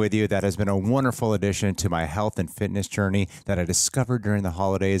something with you that has been a wonderful addition to my health and fitness journey that I discovered during the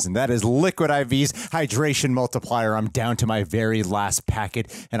holidays, and that is Liquid IV's Hydration Multiplier. I'm down to my very last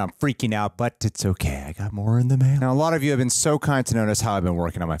packet, and I'm freaking out, but it's okay. I got more in the mail. Now, a lot of you have been so kind to notice how I've been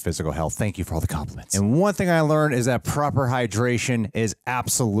working on my physical health. Thank you for all the compliments. And one thing I learned is that proper hydration is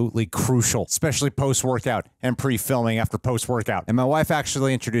absolutely crucial, especially post-workout and pre-filming after post-workout. And my wife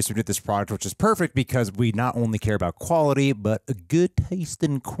actually introduced me to this product, which is perfect because we not only care about quality, but a good taste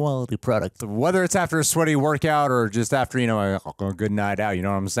and quality product. So whether it's after a sweaty workout or just after, you know, a good night out, you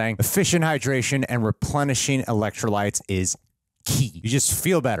know what I'm saying? Efficient hydration and replenishing electrolytes is key. You just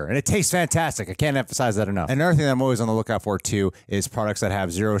feel better and it tastes fantastic. I can't emphasize that enough. Another thing that I'm always on the lookout for too is products that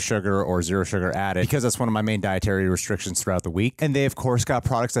have zero sugar or zero sugar added, because that's one of my main dietary restrictions throughout the week. And they of course got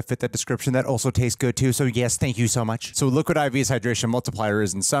products that fit that description that also taste good too. So yes, thank you so much. So Liquid IV's Hydration Multiplier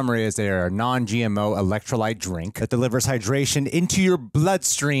is, in summary, is they are a non-GMO electrolyte drink that delivers hydration into your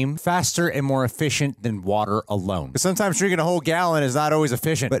bloodstream faster and more efficient than water alone. Because sometimes drinking a whole gallon is not always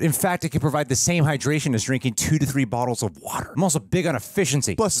efficient, but in fact it can provide the same hydration as drinking 2 to 3 bottles of water. I'm also big on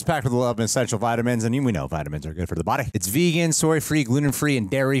efficiency. Plus, it's packed with a lot of essential vitamins, and we know vitamins are good for the body. It's vegan, soy-free, gluten-free, and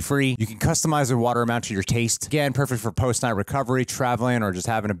dairy-free. You can customize the water amount to your taste. Again, perfect for post-night recovery, traveling, or just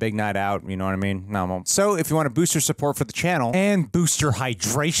having a big night out. You know what I mean? No. So, if you want to boost your support for the channel and boost your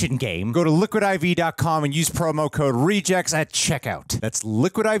hydration game, go to liquidiv.com and use promo code REJECTS at checkout. That's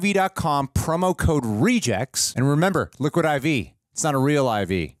liquidiv.com, promo code REJECTS. And remember, Liquid IV, it's not a real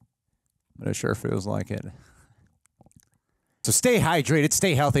IV, but it sure feels like it. So stay hydrated,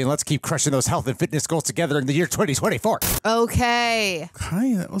 stay healthy, and let's keep crushing those health and fitness goals together in the year 2024. Okay.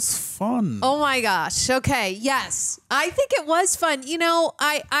 Hi, that was fun. Oh my gosh. Okay. Yes. I think it was fun. You know,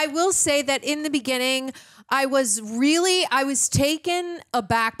 I will say that in the beginning, I was taken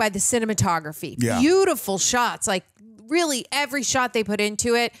aback by the cinematography. Yeah. Beautiful shots. Like really every shot they put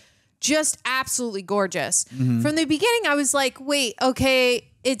into it, just absolutely gorgeous. Mm-hmm. From the beginning, I was like, wait, okay,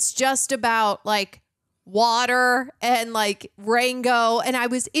 it's just about like water and like Rango, and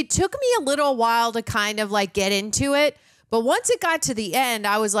it took me a little while to kind of like get into it, but once it got to the end,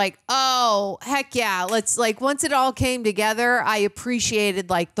 I was like, oh heck yeah, let's like, once it all came together, I appreciated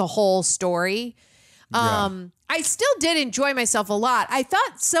like the whole story. I still did enjoy myself a lot. I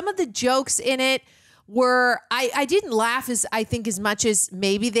thought some of the jokes in it were, I didn't laugh as much as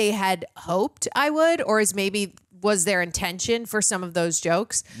maybe they had hoped I would, or as maybe was their intention for some of those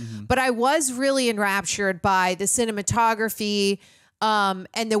jokes. Mm-hmm. But I was really enraptured by the cinematography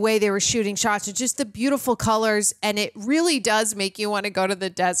and the way they were shooting shots and just the beautiful colors. And it really does make you want to go to the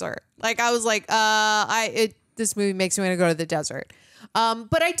desert. Like I was like, this movie makes me want to go to the desert.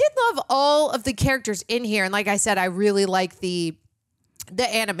 But I did love all of the characters in here. And like I said, I really like the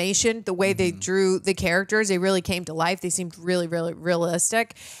animation, the way they drew the characters, they really came to life. They seemed really, really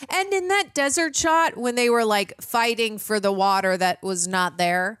realistic. And in that desert shot, when they were like fighting for the water that was not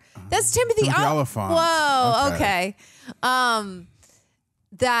there, that's Timothy Olyphant. Whoa, okay. I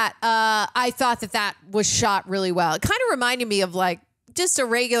thought that was shot really well. It kind of reminded me of like just a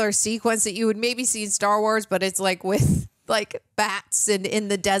regular sequence that you would maybe see in Star Wars, but it's like with like bats and in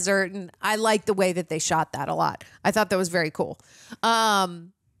the desert, and I like the way that they shot that a lot. I thought that was very cool.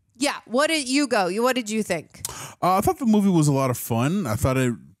 Yeah, what did you think? I thought the movie was a lot of fun. I thought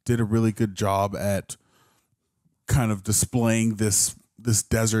it did a really good job at kind of displaying this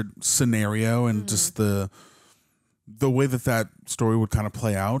desert scenario and just the way that story would kind of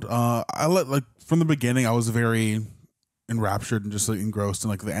play out. From the beginning, I was very enraptured and just like engrossed in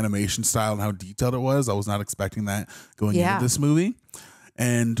like the animation style and how detailed it was. I was not expecting that going into this movie.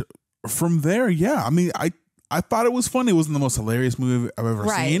 And from there, I mean, I thought it was fun. It wasn't the most hilarious movie I've ever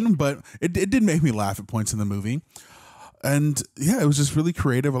seen, but it did make me laugh at points in the movie. And yeah, it was just really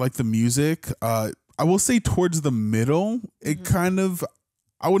creative. I like the music. I will say towards the middle, it kind of,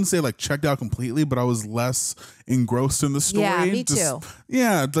 I wouldn't say like checked out completely, but I was less engrossed in the story. Yeah, me too.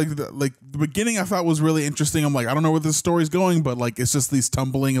 Yeah, like the beginning I thought was really interesting. I'm like, I don't know where this story's going, but like it's just these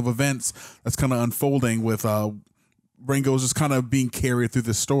tumbling of events that's kind of unfolding with Rango's just kind of being carried through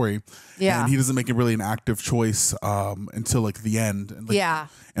this story. Yeah. And he doesn't make it really an active choice until like the end. And like,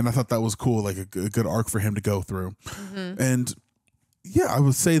 and I thought that was cool, like a good arc for him to go through. And yeah, I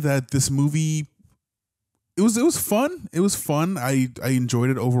would say that this movie, it was fun. It was fun. I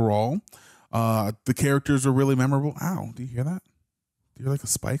enjoyed it overall. The characters were really memorable. Ow, do you hear that? Do you hear like a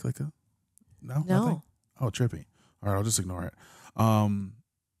spike? Like a no? Nothing? Oh, trippy. All right, I'll just ignore it.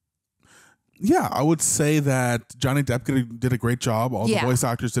 Yeah, I would say that Johnny Depp did a great job. All the voice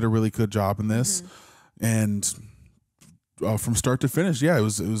actors did a really good job in this. And from start to finish, it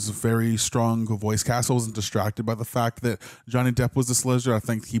was a very strong voice cast. I wasn't distracted by the fact that Johnny Depp was this lizard. I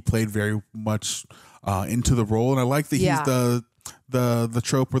think he played very much into the role, and I like that he's the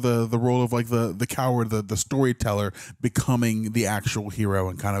trope or the role of like the coward, the storyteller becoming the actual hero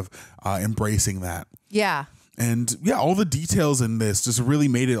and kind of embracing that. Yeah. And yeah, all the details in this just really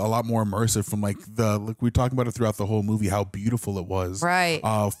made it a lot more immersive. From like we were talking about it throughout the whole movie, how beautiful it was. Right.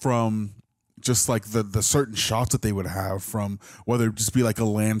 From just like the certain shots that they would have, from whether it just be like a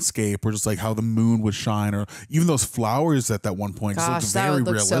landscape or just like how the moon would shine, or even those flowers at that one point. Gosh, just that very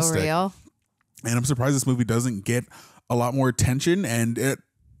would look realistic. so real. And I'm surprised this movie doesn't get a lot more attention. And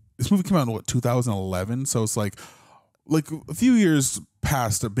this movie came out in 2011, so it's like a few years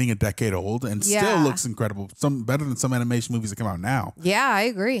past being a decade old, and still looks incredible. Some better than some animation movies that come out now. Yeah, I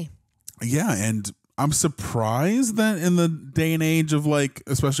agree. Yeah, and I'm surprised that in the day and age of like,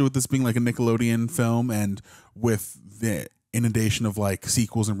 especially with this being like a Nickelodeon film and with the inundation of like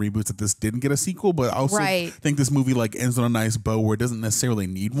sequels and reboots, that this didn't get a sequel. But I also think this movie like ends on a nice bow where it doesn't necessarily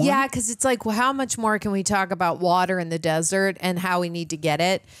need one. Yeah, because it's like, well, how much more can we talk about water in the desert and how we need to get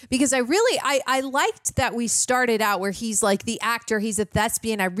it? Because I liked that we started out where he's like the actor, he's a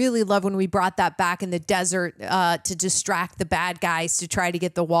thespian. I really love when we brought that back in the desert to distract the bad guys to try to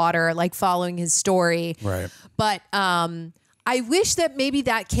get the water, like following his story. Right. But I wish that maybe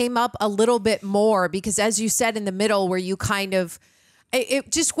that came up a little bit more, because as you said in the middle where you kind of,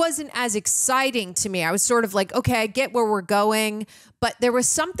 it just wasn't as exciting to me. I was sort of like, okay, I get where we're going, but there was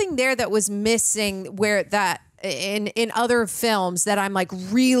something there that was missing where that in other films that I'm like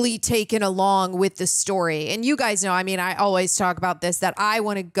really taken along with the story. And you guys know, I mean, I always talk about this, that I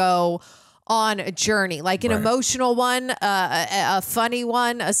want to go on a journey, like an emotional one, a funny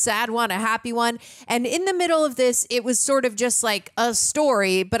one, a sad one, a happy one. And in the middle of this, it was sort of just like a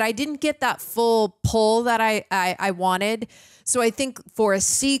story, but I didn't get that full pull that I wanted. So I think for a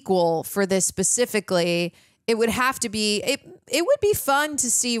sequel for this specifically, it would have to be, it would be fun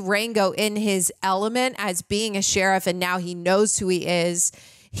to see Rango in his element as being a sheriff, and now he knows who he is.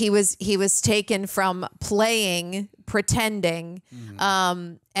 He was taken from pretending,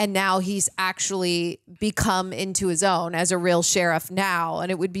 and now he's actually become into his own as a real sheriff now. And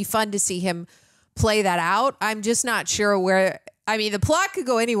it would be fun to see him play that out. I'm just not sure where. I mean, the plot could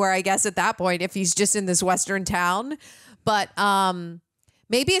go anywhere, I guess, at that point if he's just in this western town. But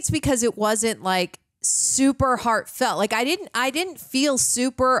maybe it's because it wasn't like super heartfelt. Like I didn't feel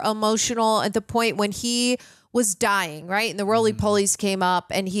super emotional at the point when he was dying, right? And the roly-polies came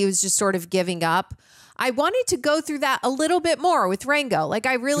up and he was just sort of giving up. I wanted to go through that a little bit more with Rango. Like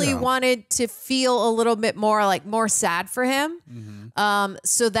I really wanted to feel a little bit more like more sad for him.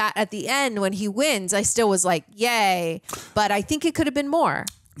 So that at the end when he wins, I still was like, yay. But I think it could have been more.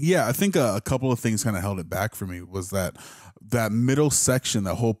 Yeah, I think a couple of things kind of held it back for me was that middle section,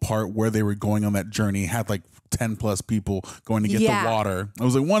 that whole part where they were going on that journey had like 10 plus people going to get the water. I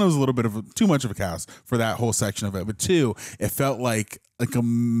was like, one, it was a little bit of too much of a cast for that whole section of it. But two, it felt like a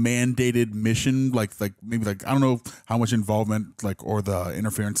mandated mission, like maybe like, I don't know how much involvement like or the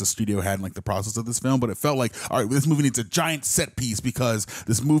interference the studio had in like the process of this film, but it felt like, all right, this movie needs a giant set piece because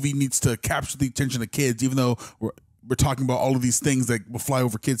this movie needs to capture the attention of kids, even though we're talking about all of these things that will fly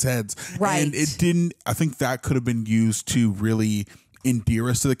over kids' heads. Right. And it didn't, I think that could have been used to really endear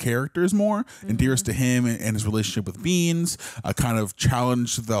us to the characters more, endear us to him and his relationship with Beans, kind of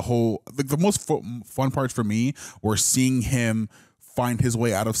challenge the whole, like the most fun parts for me were seeing him find his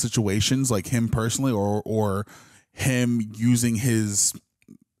way out of situations, like him personally, or him using his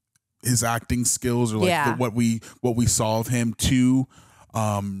acting skills, or like what we saw of him to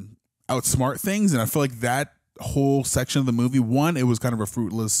outsmart things. And I feel like that whole section of the movie, one, it was kind of a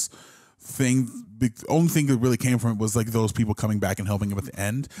fruitless thing. The only thing that really came from it was like those people coming back and helping him at the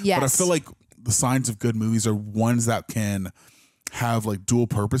end. Yes. But I feel like the signs of good movies are ones that can have like dual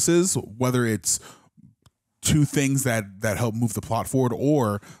purposes, whether it's two things that help move the plot forward,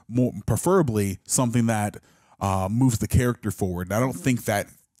 or more preferably something that moves the character forward. And I don't think that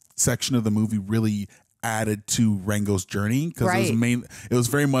section of the movie really added to Rango's journey, because it was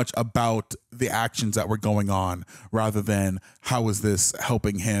very much about the actions that were going on rather than how is this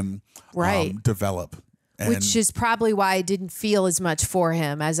helping him develop. Which is probably why I didn't feel as much for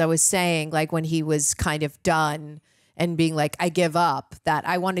him, as I was saying, like when he was kind of done and being like, I give up, that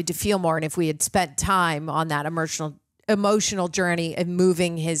I wanted to feel more. And if we had spent time on that emotional journey and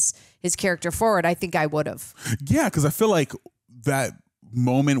moving his character forward, I think I would have. Yeah, because I feel like that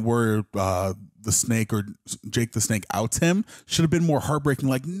moment where the snake, or Jake the Snake, outs him should have been more heartbreaking.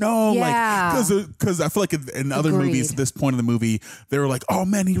 Like, no, because I feel like in other movies at this point in the movie, they were like, oh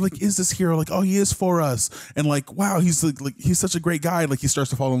man, he like is this hero, like, oh, he is for us, and like, wow, he's like he's such a great guy, like he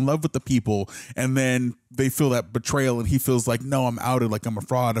starts to fall in love with the people, and then they feel that betrayal and he feels like, no, I'm outed, like I'm a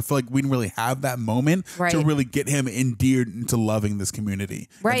fraud. I feel like we didn't really have that moment to really get him endeared into loving this community,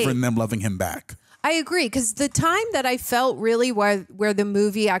 and for them loving him back. I agree, because the time that I felt really where the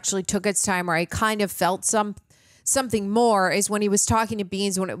movie actually took its time, where I kind of felt something more, is when he was talking to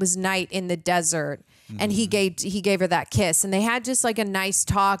Beans when it was night in the desert, and he gave her that kiss, and they had just like a nice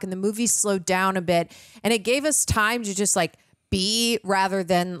talk, and the movie slowed down a bit, and it gave us time to just like be, rather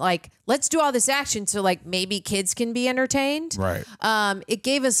than like, let's do all this action so like maybe kids can be entertained. Right. It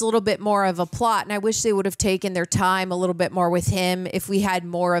gave us a little bit more of a plot, and I wish they would have taken their time a little bit more with him if we had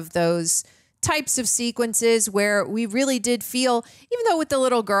more of those types of sequences where we really did feel, even though with the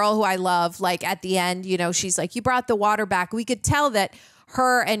little girl who I love, like at the end, you know, she's like, you brought the water back. We could tell that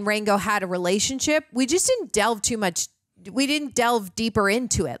her and Rango had a relationship. We just didn't delve too much. We didn't delve deeper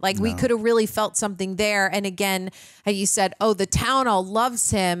into it. Like we could have really felt something there. And again, how you said, oh, the town all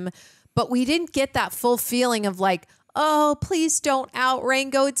loves him, but we didn't get that full feeling of like, oh, please don't out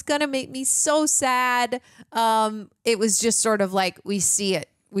Rango. It's going to make me so sad. It was just sort of like, we see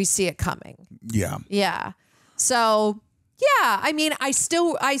it coming. Yeah. Yeah. So yeah, I mean, I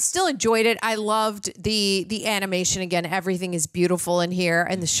still enjoyed it. I loved the animation. Again, everything is beautiful in here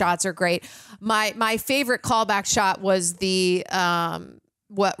and the shots are great. My favorite callback shot was the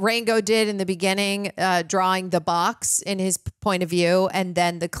what Rango did in the beginning, drawing the box in his point of view, and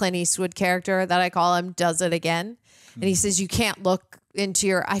then the Clint Eastwood character that I call him does it again. And he says, you can't look into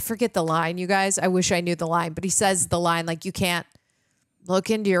your, I forget the line, you guys. I wish I knew the line, but he says the line like, you can't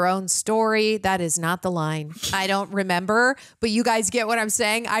look into your own story. That is not the line. I don't remember, but you guys get what I'm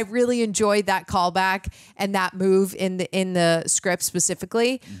saying. I really enjoyed that callback and that move in the script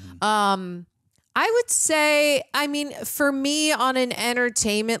specifically. I would say, I mean, for me on an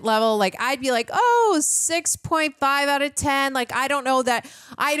entertainment level, like I'd be like, oh, 6.5 out of 10. Like, I don't know that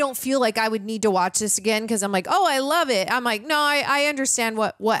I don't feel like I would need to watch this again, because I'm like, oh, I love it. I'm like, no, I understand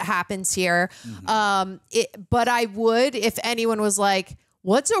what happens here. But I would, if anyone was like,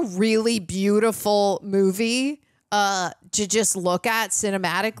 what's a really beautiful movie to just look at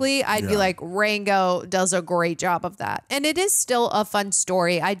cinematically, I'd be like, Rango does a great job of that. And it is still a fun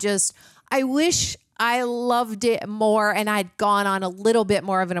story. I wish I loved it more and I'd gone on a little bit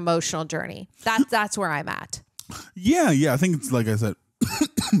more of an emotional journey. That's where I'm at. Yeah. I think it's, like I said,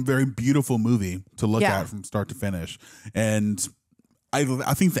 very beautiful movie to look at from start to finish. And I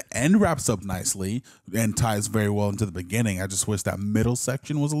think the end wraps up nicely and ties very well into the beginning. I just wish that middle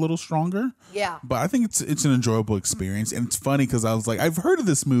section was a little stronger. Yeah. But I think it's an enjoyable experience. And it's funny because I was like, I've heard of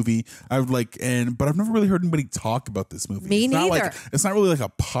this movie. But I've never really heard anybody talk about this movie. Me neither. It's not really like a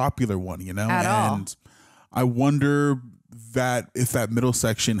popular one, you know? At all. And I wonder that if that middle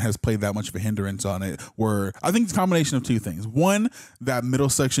section has played that much of a hindrance on it, where I think it's a combination of two things. One, that middle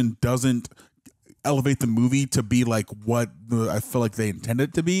section doesn't elevate the movie to be like what I feel like they intended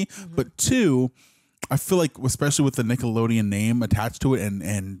it to be. But two, I feel like, especially with the Nickelodeon name attached to it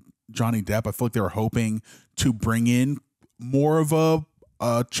and Johnny Depp, I feel like they were hoping to bring in more of a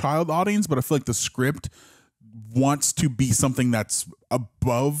child audience, but I feel like the script wants to be something that's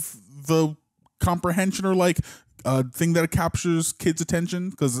above the comprehension, or like a thing that captures kids' attention,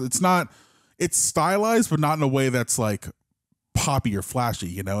 because it's stylized, but not in a way that's like poppy or flashy,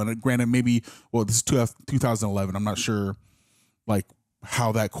 you know. And granted, maybe this is 2011. I'm not sure like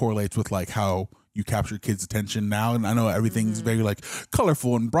how that correlates with like how you capture kids' attention now. And I know everything's very like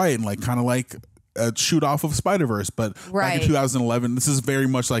colorful and bright and like kind of like a shoot off of Spider-Verse, but back in 2011, this is very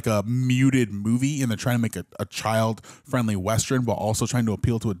much like a muted movie, and they're trying to make a child-friendly Western while also trying to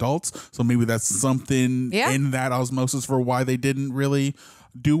appeal to adults. So maybe that's something in that osmosis for why they didn't really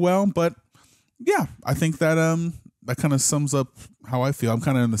do well. But yeah, I think that that kind of sums up how I feel. I'm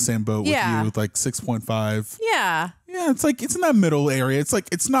kind of in the same boat with you, with like 6.5. Yeah. Yeah, it's like it's in that middle area. It's like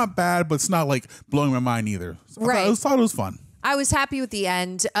it's not bad, but it's not like blowing my mind either. So I thought it was fun. I was happy with the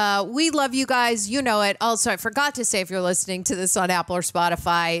end. We love you guys. You know it. Also, I forgot to say, if you're listening to this on Apple or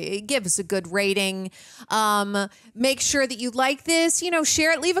Spotify, give us a good rating. Make sure that you like this. You know,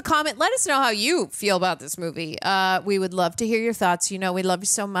 share it. Leave a comment. Let us know how you feel about this movie. We would love to hear your thoughts. You know, we love you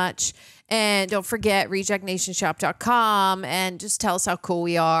so much. And don't forget, rejectnationshop.com, and just tell us how cool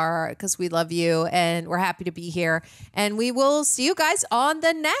we are, because we love you and we're happy to be here. And we will see you guys on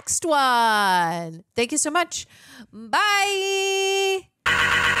the next one. Thank you so much. Bye.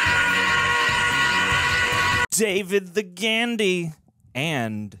 David the Gandy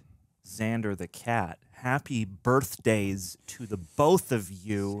and Xander the Cat. Happy birthdays to the both of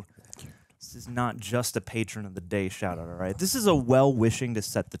you. This is not just a patron of the day shout out, all right? This is a well-wishing to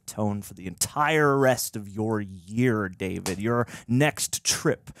set the tone for the entire rest of your year, David. Your next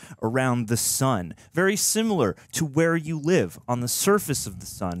trip around the sun. Very similar to where you live, on the surface of the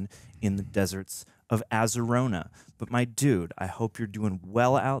sun in the deserts of Azarona. But my dude, I hope you're doing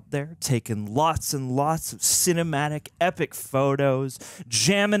well out there, taking lots and lots of cinematic, epic photos,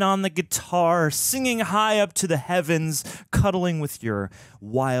 jamming on the guitar, singing high up to the heavens, cuddling with your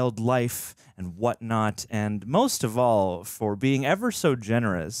wildlife and whatnot, and most of all, for being ever so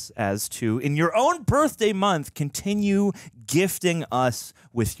generous as to, in your own birthday month, continue gifting us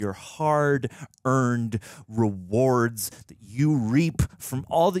with your hard-earned rewards that you reap from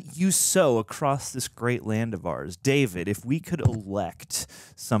all that you sow across this great land of ours. David, if we could elect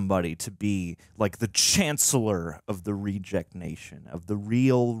somebody to be like the chancellor of the Reject Nation, of the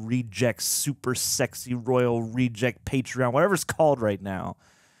real Reject, super sexy royal Reject Patreon, whatever it's called right now,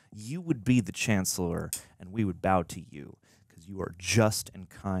 you would be the chancellor, and we would bow to you, because you are just and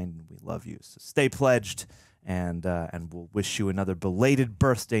kind, and we love you. So stay pledged, and we'll wish you another belated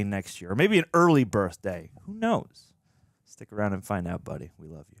birthday next year, or maybe an early birthday. Who knows? Stick around and find out, buddy. We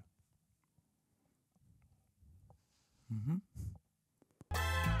love you.